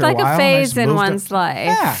relationship after a while. It's like a phase in moved one's life.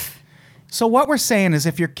 Yeah. So what we're saying is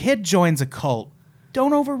if your kid joins a cult,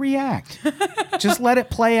 don't overreact. Just let it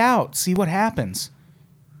play out. See what happens.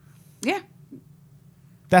 Yeah.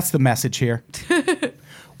 That's the message here.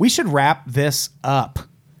 We should wrap this up.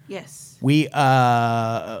 Yes.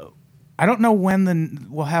 I don't know when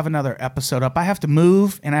we'll have another episode up. I have to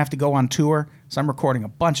move and I have to go on tour, so I'm recording a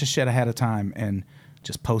bunch of shit ahead of time and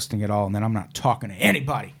just posting it all, and then I'm not talking to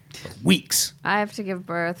anybody for weeks. I have to give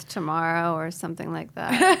birth tomorrow or something like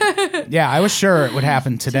that. Yeah, I was sure it would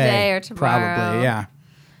happen today. Today or tomorrow. Probably, yeah.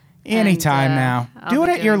 Anytime now. Do it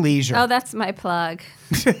at your leisure. Oh, that's my plug.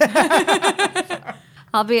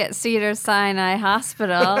 I'll be at Cedars-Sinai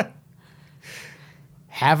Hospital.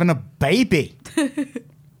 Having a baby.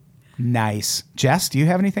 Nice. Jess, do you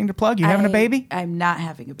have anything to plug? You having a baby? I'm not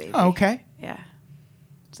having a baby. Oh, okay. Yeah.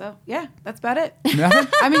 So, yeah, that's about it. Nothing?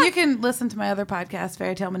 I mean, you can listen to my other podcast,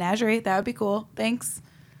 Fairy Tale Menagerie. That would be cool. Thanks.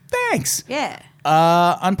 Thanks. Yeah.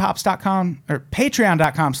 Unpops.com or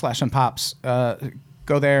patreon.com/unpops.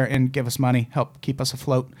 Go there and give us money. Help keep us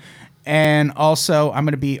afloat. And also, I'm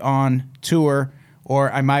going to be on tour,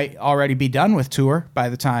 or I might already be done with tour by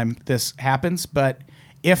the time this happens. But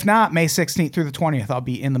if not, May 16th through the 20th, I'll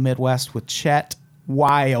be in the Midwest with Chet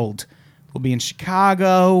Wild. We'll be in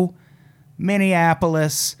Chicago,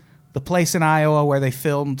 Minneapolis, the place in Iowa where they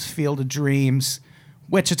filmed Field of Dreams,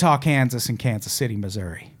 Wichita, Kansas, and Kansas City,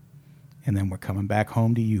 Missouri. And then we're coming back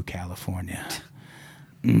home to you, California.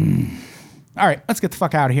 All right, let's get the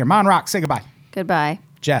fuck out of here. Monrok, say goodbye. Goodbye.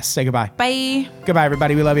 Jess, say goodbye. Bye. Goodbye,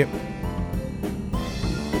 everybody. We love you.